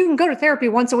 You can go to therapy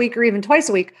once a week or even twice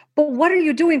a week, but what are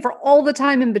you doing for all the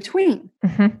time in between?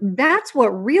 Mm-hmm. That's what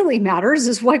really matters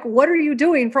is like, what are you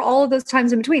doing for all of those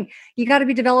times in between? You got to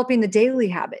be developing the daily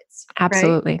habits.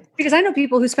 Absolutely. Right? Because I know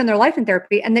people who spend their life in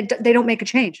therapy and they don't make a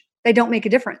change. They don't make a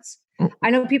difference. Mm-hmm. I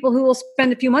know people who will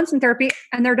spend a few months in therapy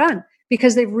and they're done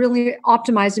because they've really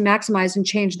optimized and maximized and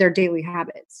changed their daily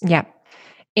habits. Yeah.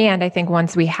 And I think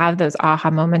once we have those aha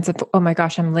moments of, oh my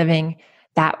gosh, I'm living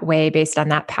that way based on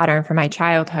that pattern from my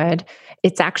childhood,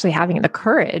 it's actually having the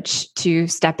courage to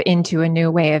step into a new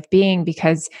way of being,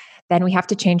 because then we have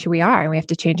to change who we are and we have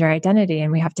to change our identity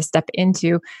and we have to step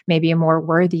into maybe a more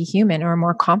worthy human or a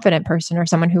more confident person or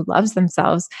someone who loves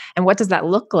themselves. And what does that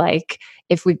look like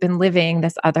if we've been living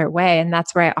this other way? And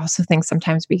that's where I also think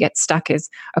sometimes we get stuck is,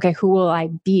 okay, who will I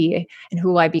be and who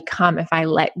will I become if I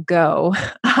let go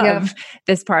of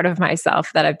this part of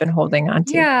myself that I've been holding on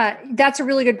to? Yeah, that's a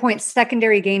really good point.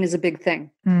 Secondary gain is a big thing.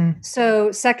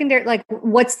 So secondary, like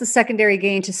what's the secondary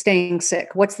gain to staying sick?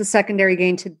 What's the secondary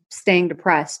gain to staying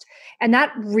depressed? And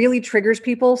that really triggers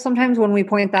people sometimes when we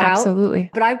point that out.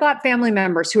 Absolutely. But I've got family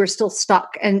members who are still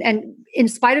stuck. And in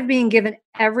spite of being given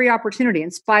every opportunity, in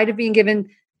spite of being given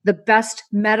the best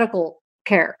medical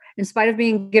care, in spite of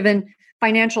being given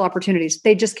financial opportunities,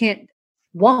 they just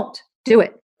won't do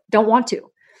it, don't want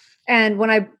to. And when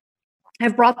I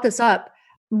have brought this up,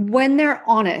 when they're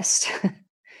honest,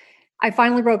 I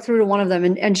finally broke through to one of them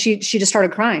and she just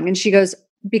started crying. And she goes,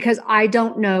 because I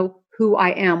don't know who I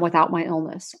am without my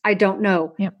illness. I don't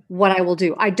know what I will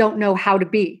do. I don't know how to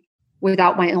be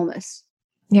without my illness.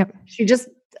 Yep.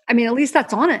 At least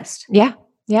that's honest. Yeah.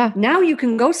 Yeah. Now you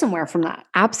can go somewhere from that.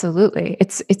 Absolutely.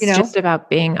 It's just about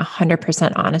being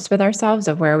 100% honest with ourselves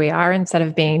of where we are instead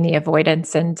of being the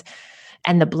avoidance and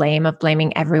the blame of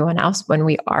blaming everyone else when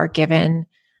we are given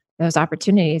those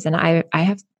opportunities. And I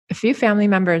have a few family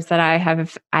members that I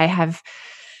have,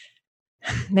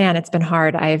 man, it's been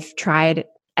hard. I've tried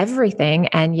everything.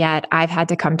 And yet I've had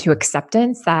to come to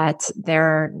acceptance that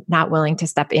they're not willing to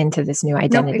step into this new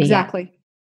identity. No, exactly. Yet.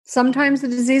 Sometimes the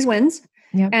disease wins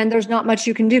and there's not much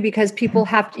you can do because people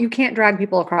you can't drag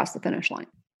people across the finish line.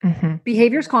 Mm-hmm.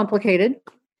 Behavior is complicated.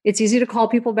 It's easy to call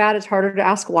people bad. It's harder to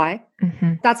ask why.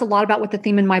 Mm-hmm. That's a lot about what the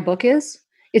theme in my book is.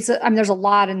 There's a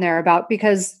lot in there about,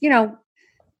 because,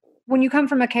 when you come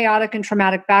from a chaotic and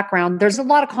traumatic background, there's a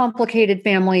lot of complicated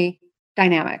family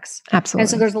dynamics. Absolutely. And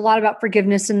so there's a lot about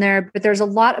forgiveness in there, but there's a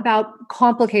lot about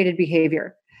complicated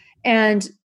behavior. And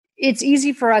it's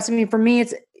easy for us. For me,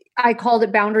 I called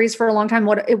it boundaries for a long time.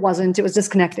 What it wasn't, it was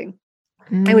disconnecting.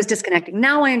 It was disconnecting.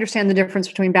 Now I understand the difference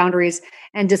between boundaries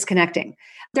and disconnecting.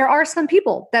 There are some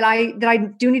people that I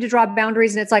do need to draw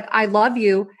boundaries, and it's like, I love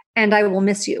you and I will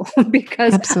miss you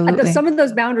because some of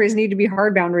those boundaries need to be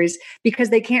hard boundaries because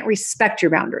they can't respect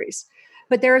your boundaries.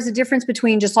 But there is a difference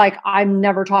between just like, I'm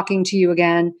never talking to you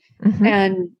again. Mm-hmm.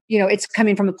 And, it's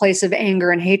coming from a place of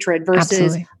anger and hatred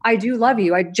versus I do love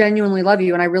you. I genuinely love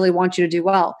you. And I really want you to do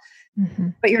well,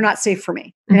 but you're not safe for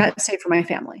me. You're not safe for my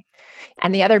family.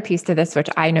 And the other piece to this, which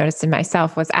I noticed in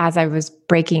myself, was as I was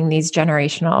breaking these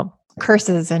generational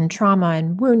curses and trauma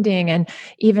and wounding and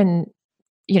even,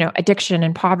 addiction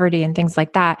and poverty and things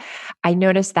like that, I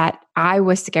noticed that I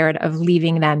was scared of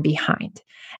leaving them behind.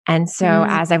 And so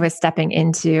as I was stepping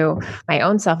into my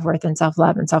own self-worth and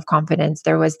self-love and self-confidence,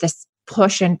 there was this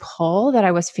push and pull that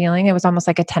I was feeling. It was almost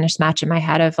like a tennis match in my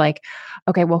head of like,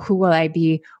 okay, well, who will I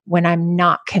be when I'm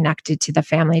not connected to the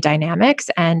family dynamics?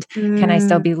 And can I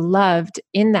still be loved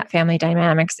in that family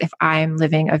dynamics if I'm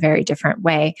living a very different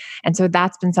way? And so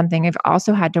that's been something I've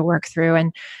also had to work through.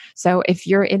 And so if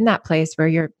you're in that place where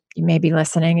you may be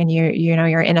listening and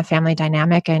you're in a family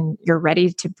dynamic and you're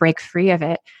ready to break free of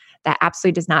it, that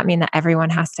absolutely does not mean that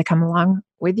everyone has to come along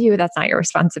with you. That's not your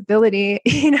responsibility.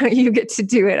 You get to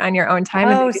do it on your own time.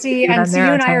 Oh, see, and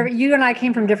so you and I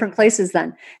came from different places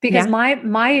then, because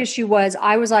my issue was,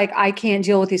 I was like, I can't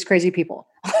deal with these crazy people.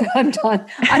 I'm done.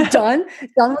 I'm done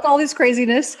with all this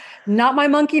craziness. Not my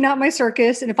monkey, not my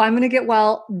circus. And if I'm going to get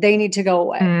well, they need to go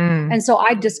away. And so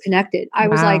I disconnected. I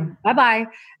was like, bye-bye,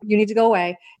 you need to go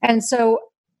away. And so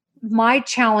my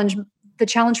challenge, the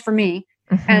challenge for me,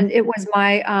 and it was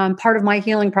my part of my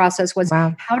healing process was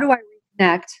how do I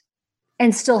reconnect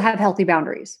and still have healthy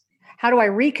boundaries? How do I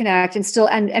reconnect and still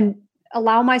and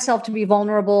allow myself to be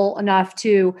vulnerable enough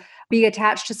to be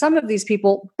attached to some of these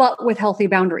people, but with healthy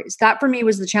boundaries? That for me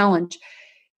was the challenge.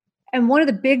 And one of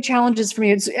the big challenges for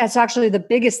me, it's actually the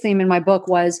biggest theme in my book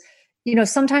was,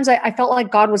 sometimes I felt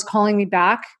like God was calling me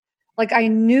back. Like I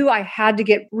knew I had to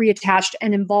get reattached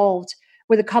and involved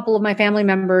with a couple of my family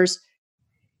members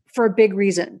for a big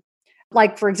reason.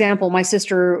 Like, for example, my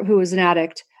sister who was an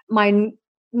addict, my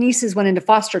nieces went into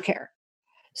foster care.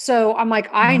 So I'm like,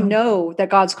 I know that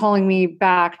God's calling me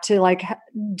back to like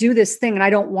do this thing. And I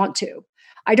don't want to.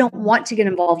 I don't want to get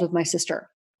involved with my sister.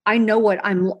 I know what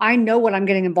I'm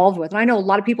getting involved with. And I know a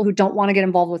lot of people who don't want to get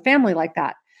involved with family like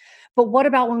that. But what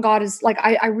about when God is like,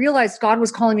 I realized God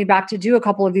was calling me back to do a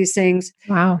couple of these things.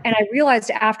 Wow. And I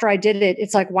realized after I did it,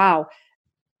 it's like, wow,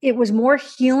 it was more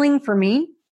healing for me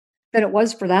than it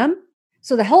was for them.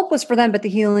 So the help was for them, but the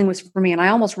healing was for me. And I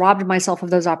almost robbed myself of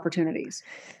those opportunities.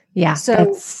 Yeah. So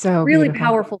that's so really beautiful.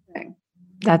 powerful thing.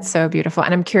 That's so beautiful.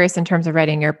 And I'm curious, in terms of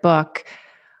writing your book,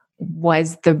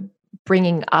 was the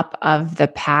bringing up of the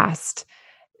past,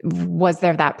 was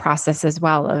there that process as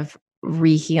well of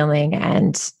rehealing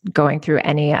and going through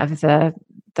any of the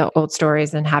old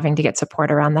stories and having to get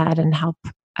support around that and help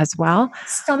as well?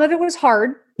 Some of it was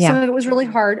hard. Yeah. Some of it was really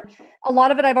hard. A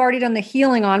lot of it I've already done the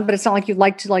healing on, but it's not like you'd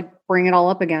like to like bring it all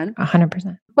up again.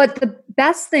 100%. But the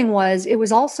best thing was it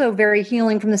was also very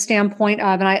healing from the standpoint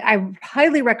of, and I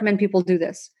highly recommend people do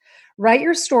this, write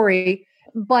your story,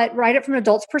 but write it from an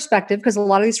adult's perspective, because a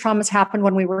lot of these traumas happened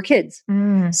when we were kids.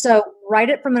 So write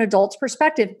it from an adult's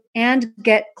perspective and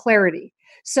get clarity.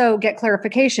 So get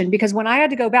clarification, because when I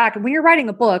had to go back, and when you're writing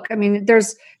a book, I mean, there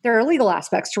are legal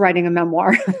aspects to writing a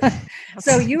memoir.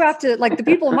 So you have to, like, the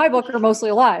people in my book are mostly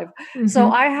alive.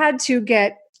 So I had to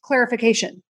get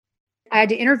clarification. I had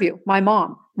to interview my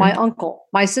mom, my uncle,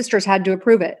 my sisters had to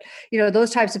approve it,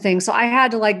 those types of things. So I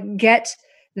had to like get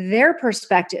their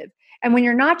perspective. And when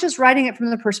you're not just writing it from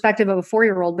the perspective of a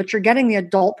 4-year-old, but you're getting the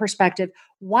adult perspective,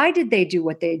 why did they do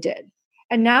what they did?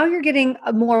 And now you're getting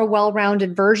a more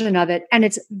well-rounded version of it. And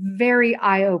it's very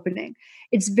eye-opening.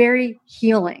 It's very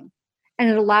healing. And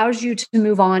it allows you to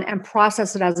move on and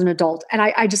process it as an adult. And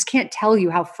I just can't tell you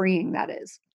how freeing that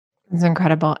is. It's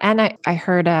incredible. And I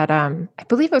heard at, I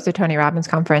believe it was a Tony Robbins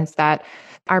conference, that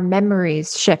our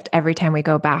memories shift every time we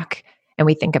go back and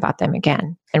we think about them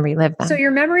again and relive them. So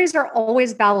your memories are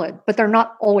always valid, but they're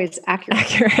not always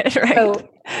accurate.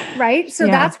 Right. So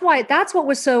that's what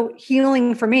was so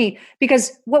healing for me,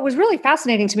 because what was really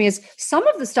fascinating to me is some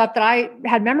of the stuff that I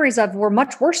had memories of were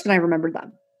much worse than I remembered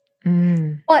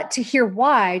them. But to hear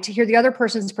the other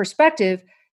person's perspective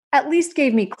at least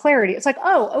gave me clarity. It's like,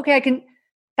 oh, okay,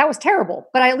 that was terrible,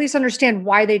 but I at least understand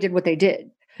why they did what they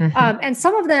did. And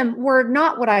some of them were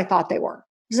not what I thought they were.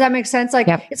 Does that make sense? Like,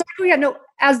 It's like,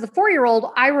 as the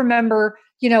 4-year-old, I remember,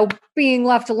 being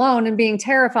left alone and being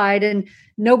terrified and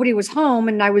nobody was home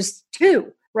and I was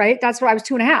 2, right? That's what I was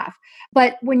 2.5.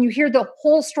 But when you hear the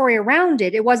whole story around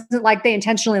it, it wasn't like they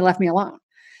intentionally left me alone.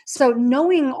 So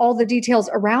knowing all the details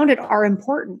around it are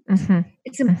important.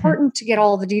 It's important to get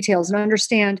all the details and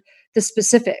understand the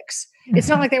specifics. It's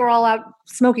not like they were all out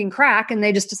smoking crack and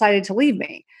they just decided to leave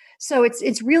me. So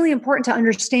it's really important to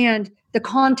understand the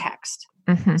context.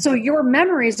 So your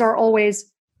memories are always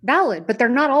valid, but they're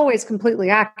not always completely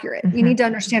accurate. You need to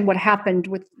understand what happened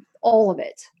with all of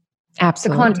it.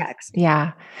 Absolutely. The context.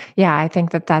 Yeah. I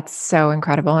think that's so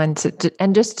incredible. And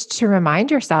just to remind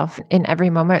yourself in every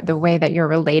moment, the way that you're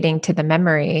relating to the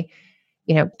memory,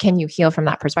 can you heal from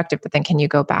that perspective? But then can you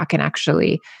go back and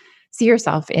actually see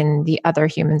yourself in the other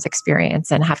human's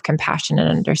experience and have compassion and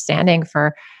understanding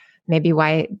for maybe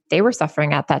why they were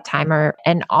suffering at that time?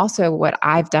 And also what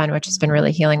I've done, which has been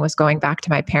really healing, was going back to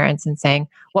my parents and saying,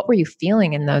 what were you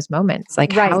feeling in those moments?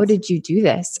 Like, how did you do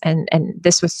this? And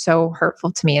this was so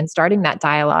hurtful to me. And starting that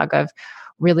dialogue of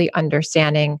really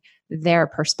understanding their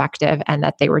perspective and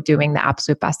that they were doing the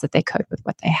absolute best that they could with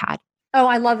what they had. Oh,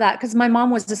 I love that. Because my mom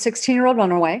was a 16-year-old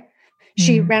runaway.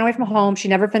 She ran away from home. She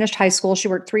never finished high school. She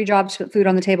worked 3 jobs to put food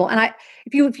on the table. And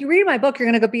if you read my book, you're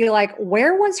going to be like,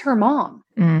 where was her mom?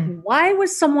 Why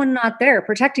was someone not there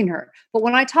protecting her? But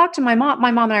when I talked to my mom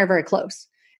and I are very close.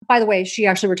 By the way, she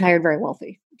actually retired very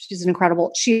wealthy. She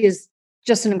is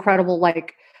just an incredible,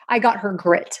 I got her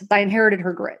grit. I inherited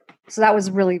her grit. So that was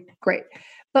really great.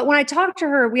 But when I talked to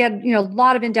her, we had, a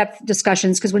lot of in-depth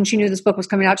discussions, because when she knew this book was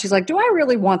coming out, she's like, do I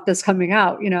really want this coming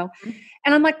out?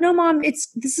 And I'm like, no, Mom, this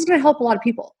is going to help a lot of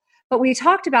people. But we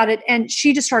talked about it and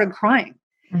she just started crying.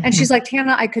 And she's like,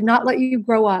 Tana, I could not let you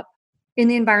grow up in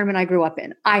the environment I grew up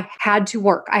in. I had to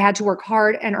work. I had to work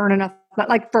hard and earn enough. But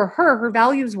like for her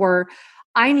values were,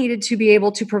 I needed to be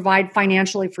able to provide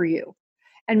financially for you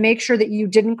and make sure that you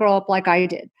didn't grow up like I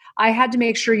did. I had to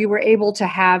make sure you were able to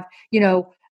have,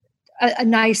 a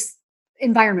nice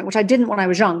environment, which I didn't when I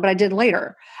was young, but I did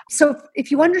later. So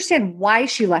if you understand why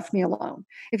she left me alone,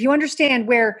 if you understand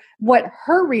what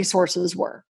her resources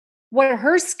were, what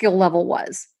her skill level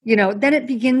was, then it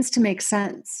begins to make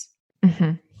sense.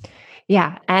 Mm-hmm.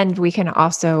 Yeah. And we can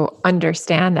also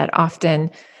understand that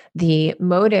often the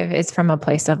motive is from a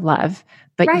place of love,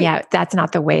 but right. That's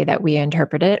not the way that we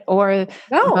interpret it. Or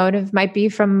the motive might be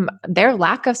from their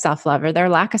lack of self-love or their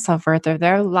lack of self-worth or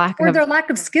their lack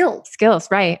of skills,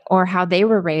 right? Or how they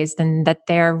were raised and that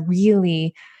they're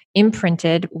really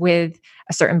imprinted with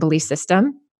a certain belief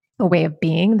system, a way of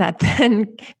being that then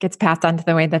gets passed on to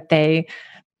the way that they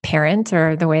parent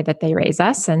or the way that they raise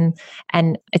us. And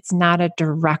it's not a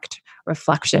direct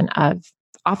reflection of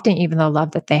often even the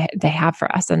love that they have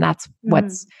for us. And that's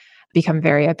what's become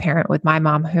very apparent with my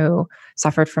mom, who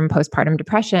suffered from postpartum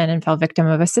depression and fell victim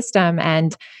of a system.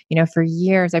 And, for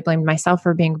years I blamed myself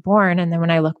for being born. And then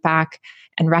when I look back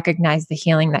and recognize the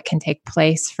healing that can take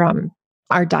place from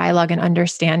our dialogue and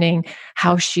understanding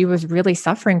how she was really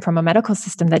suffering from a medical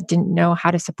system that didn't know how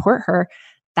to support her,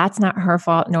 that's not her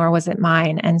fault, nor was it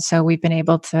mine. And so we've been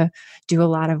able to do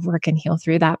a lot of work and heal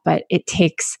through that. But it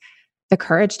takes the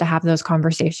courage to have those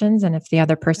conversations. And if the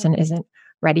other person isn't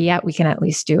ready yet, we can at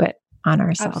least do it on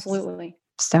ourselves. Absolutely.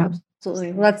 So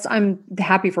absolutely. Well, I'm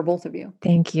happy for both of you.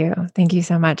 Thank you. Thank you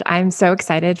so much. I'm so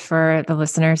excited for the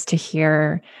listeners to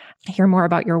hear more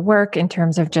about your work in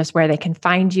terms of just where they can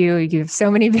find you. You have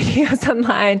so many videos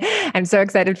online. I'm so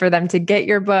excited for them to get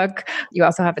your book. You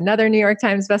also have another New York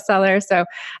Times bestseller. So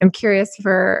I'm curious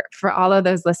for all of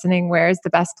those listening, where's the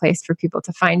best place for people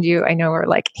to find you? I know we're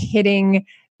hitting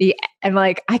I'm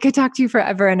I could talk to you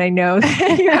forever. And I know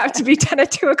that you have to be done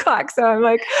at 2:00. So I'm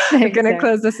I'm going to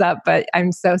close this up, but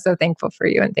I'm so, so thankful for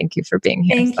you. And thank you for being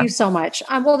here. Thank you so much.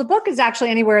 Well, the book is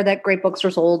actually anywhere that great books are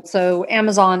sold. So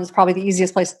Amazon is probably the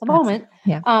easiest place at the moment.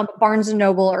 Yeah. Barnes and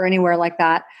Noble or anywhere like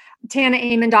that.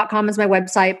 TanaAmen.com is my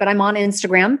website, but I'm on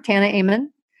Instagram, Tana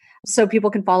Amen. So people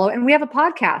can follow. And we have a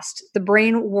podcast, the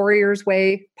Brain Warriors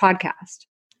Way podcast.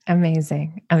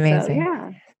 Amazing. So,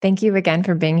 yeah. Thank you again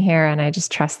for being here. And I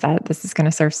just trust that this is going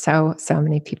to serve so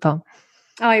many people.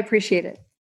 Oh, I appreciate it.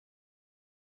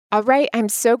 All right. I'm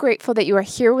so grateful that you are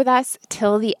here with us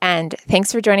till the end.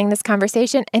 Thanks for joining this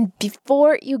conversation. And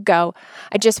before you go,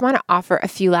 I just want to offer a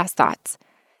few last thoughts.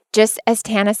 Just as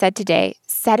Tana said today,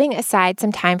 setting aside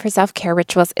some time for self-care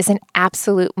rituals is an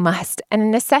absolute must and a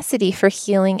necessity for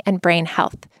healing and brain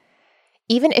health.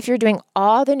 Even if you're doing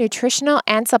all the nutritional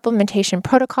and supplementation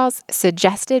protocols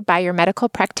suggested by your medical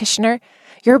practitioner,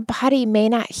 your body may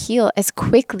not heal as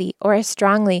quickly or as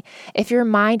strongly if your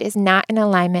mind is not in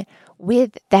alignment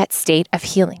with that state of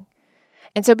healing.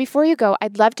 And so before you go,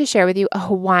 I'd love to share with you a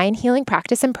Hawaiian healing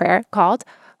practice and prayer called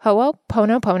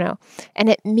Ho'oponopono, and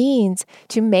it means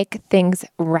to make things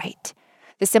right.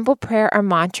 The simple prayer or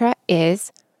mantra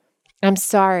is, I'm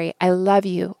sorry, I love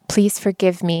you, please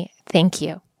forgive me, thank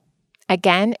you.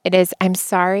 Again, it is, I'm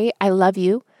sorry, I love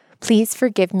you, please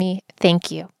forgive me, thank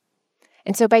you.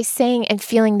 And so by saying and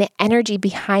feeling the energy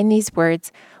behind these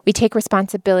words, we take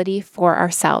responsibility for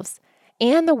ourselves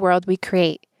and the world we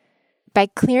create. By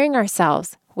clearing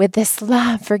ourselves with this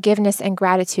love, forgiveness, and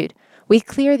gratitude, we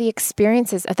clear the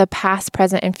experiences of the past,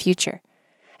 present, and future.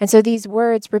 And so these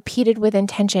words, repeated with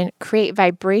intention, create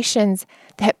vibrations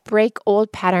that break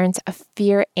old patterns of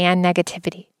fear and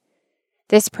negativity.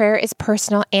 This prayer is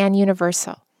personal and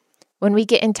universal. When we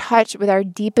get in touch with our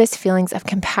deepest feelings of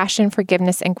compassion,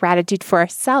 forgiveness, and gratitude for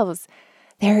ourselves,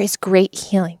 there is great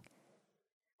healing.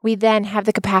 We then have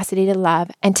the capacity to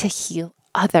love and to heal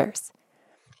others.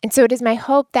 And so it is my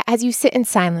hope that as you sit in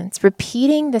silence,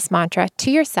 repeating this mantra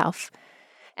to yourself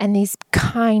and these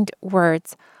kind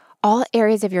words, all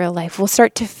areas of your life will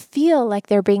start to feel like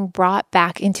they're being brought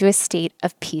back into a state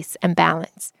of peace and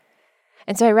balance.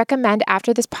 And so I recommend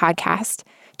after this podcast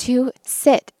to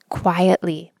sit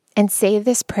quietly and say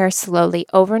this prayer slowly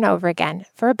over and over again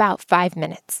for about 5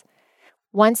 minutes.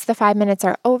 Once the 5 minutes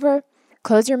are over,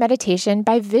 close your meditation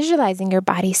by visualizing your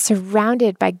body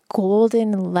surrounded by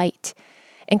golden light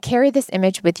and carry this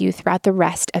image with you throughout the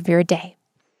rest of your day.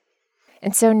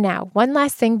 And so now, one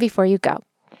last thing before you go.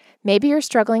 Maybe you're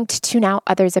struggling to tune out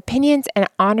others' opinions and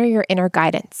honor your inner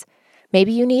guidance.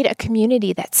 Maybe you need a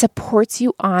community that supports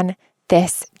you on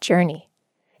this journey.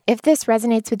 If this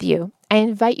resonates with you, I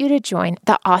invite you to join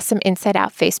the Awesome Inside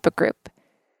Out Facebook group.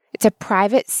 It's a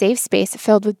private, safe space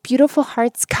filled with beautiful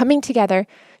hearts coming together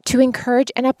to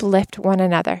encourage and uplift one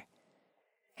another.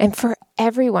 And for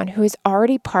everyone who is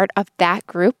already part of that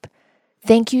group,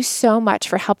 thank you so much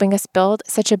for helping us build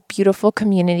such a beautiful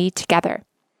community together.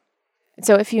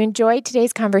 So if you enjoyed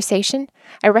today's conversation,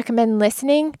 I recommend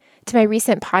listening to my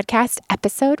recent podcast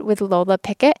episode with Lola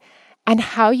Pickett on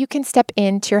how you can step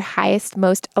into your highest,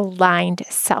 most aligned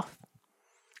self.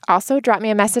 Also, drop me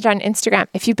a message on Instagram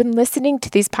if you've been listening to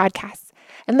these podcasts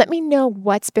and let me know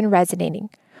what's been resonating.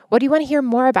 What do you want to hear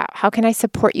more about? How can I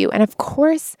support you? And of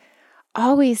course,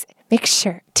 always make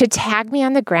sure to tag me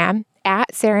on the gram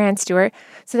at Sarah Ann Stewart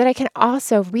so that I can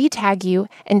also retag you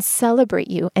and celebrate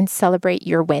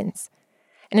your wins.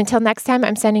 And until next time,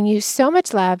 I'm sending you so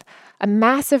much love, a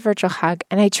massive virtual hug,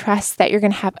 and I trust that you're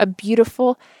going to have a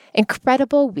beautiful,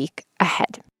 incredible week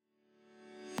ahead.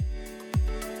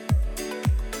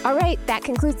 All right, that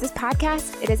concludes this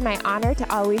podcast. It is my honor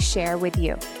to always share with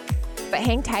you. But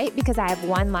hang tight because I have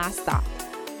one last thought.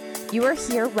 You are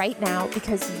here right now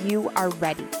because you are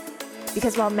ready.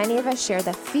 Because while many of us share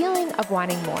the feeling of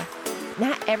wanting more,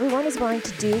 not everyone is willing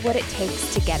to do what it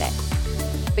takes to get it.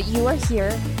 But you are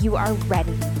here, you are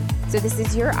ready. So this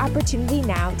is your opportunity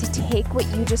now to take what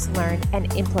you just learned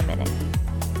and implement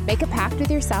it. Make a pact with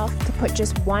yourself to put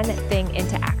just one thing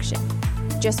into action.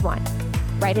 Just one.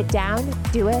 Write it down,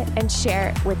 do it, and share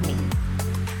it with me.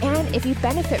 And if you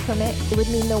benefit from it, it would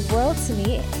mean the world to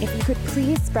me if you could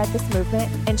please spread this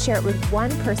movement and share it with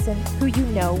one person who you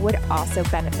know would also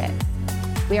benefit.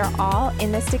 We are all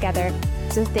in this together,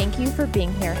 so thank you for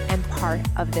being here and part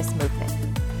of this movement.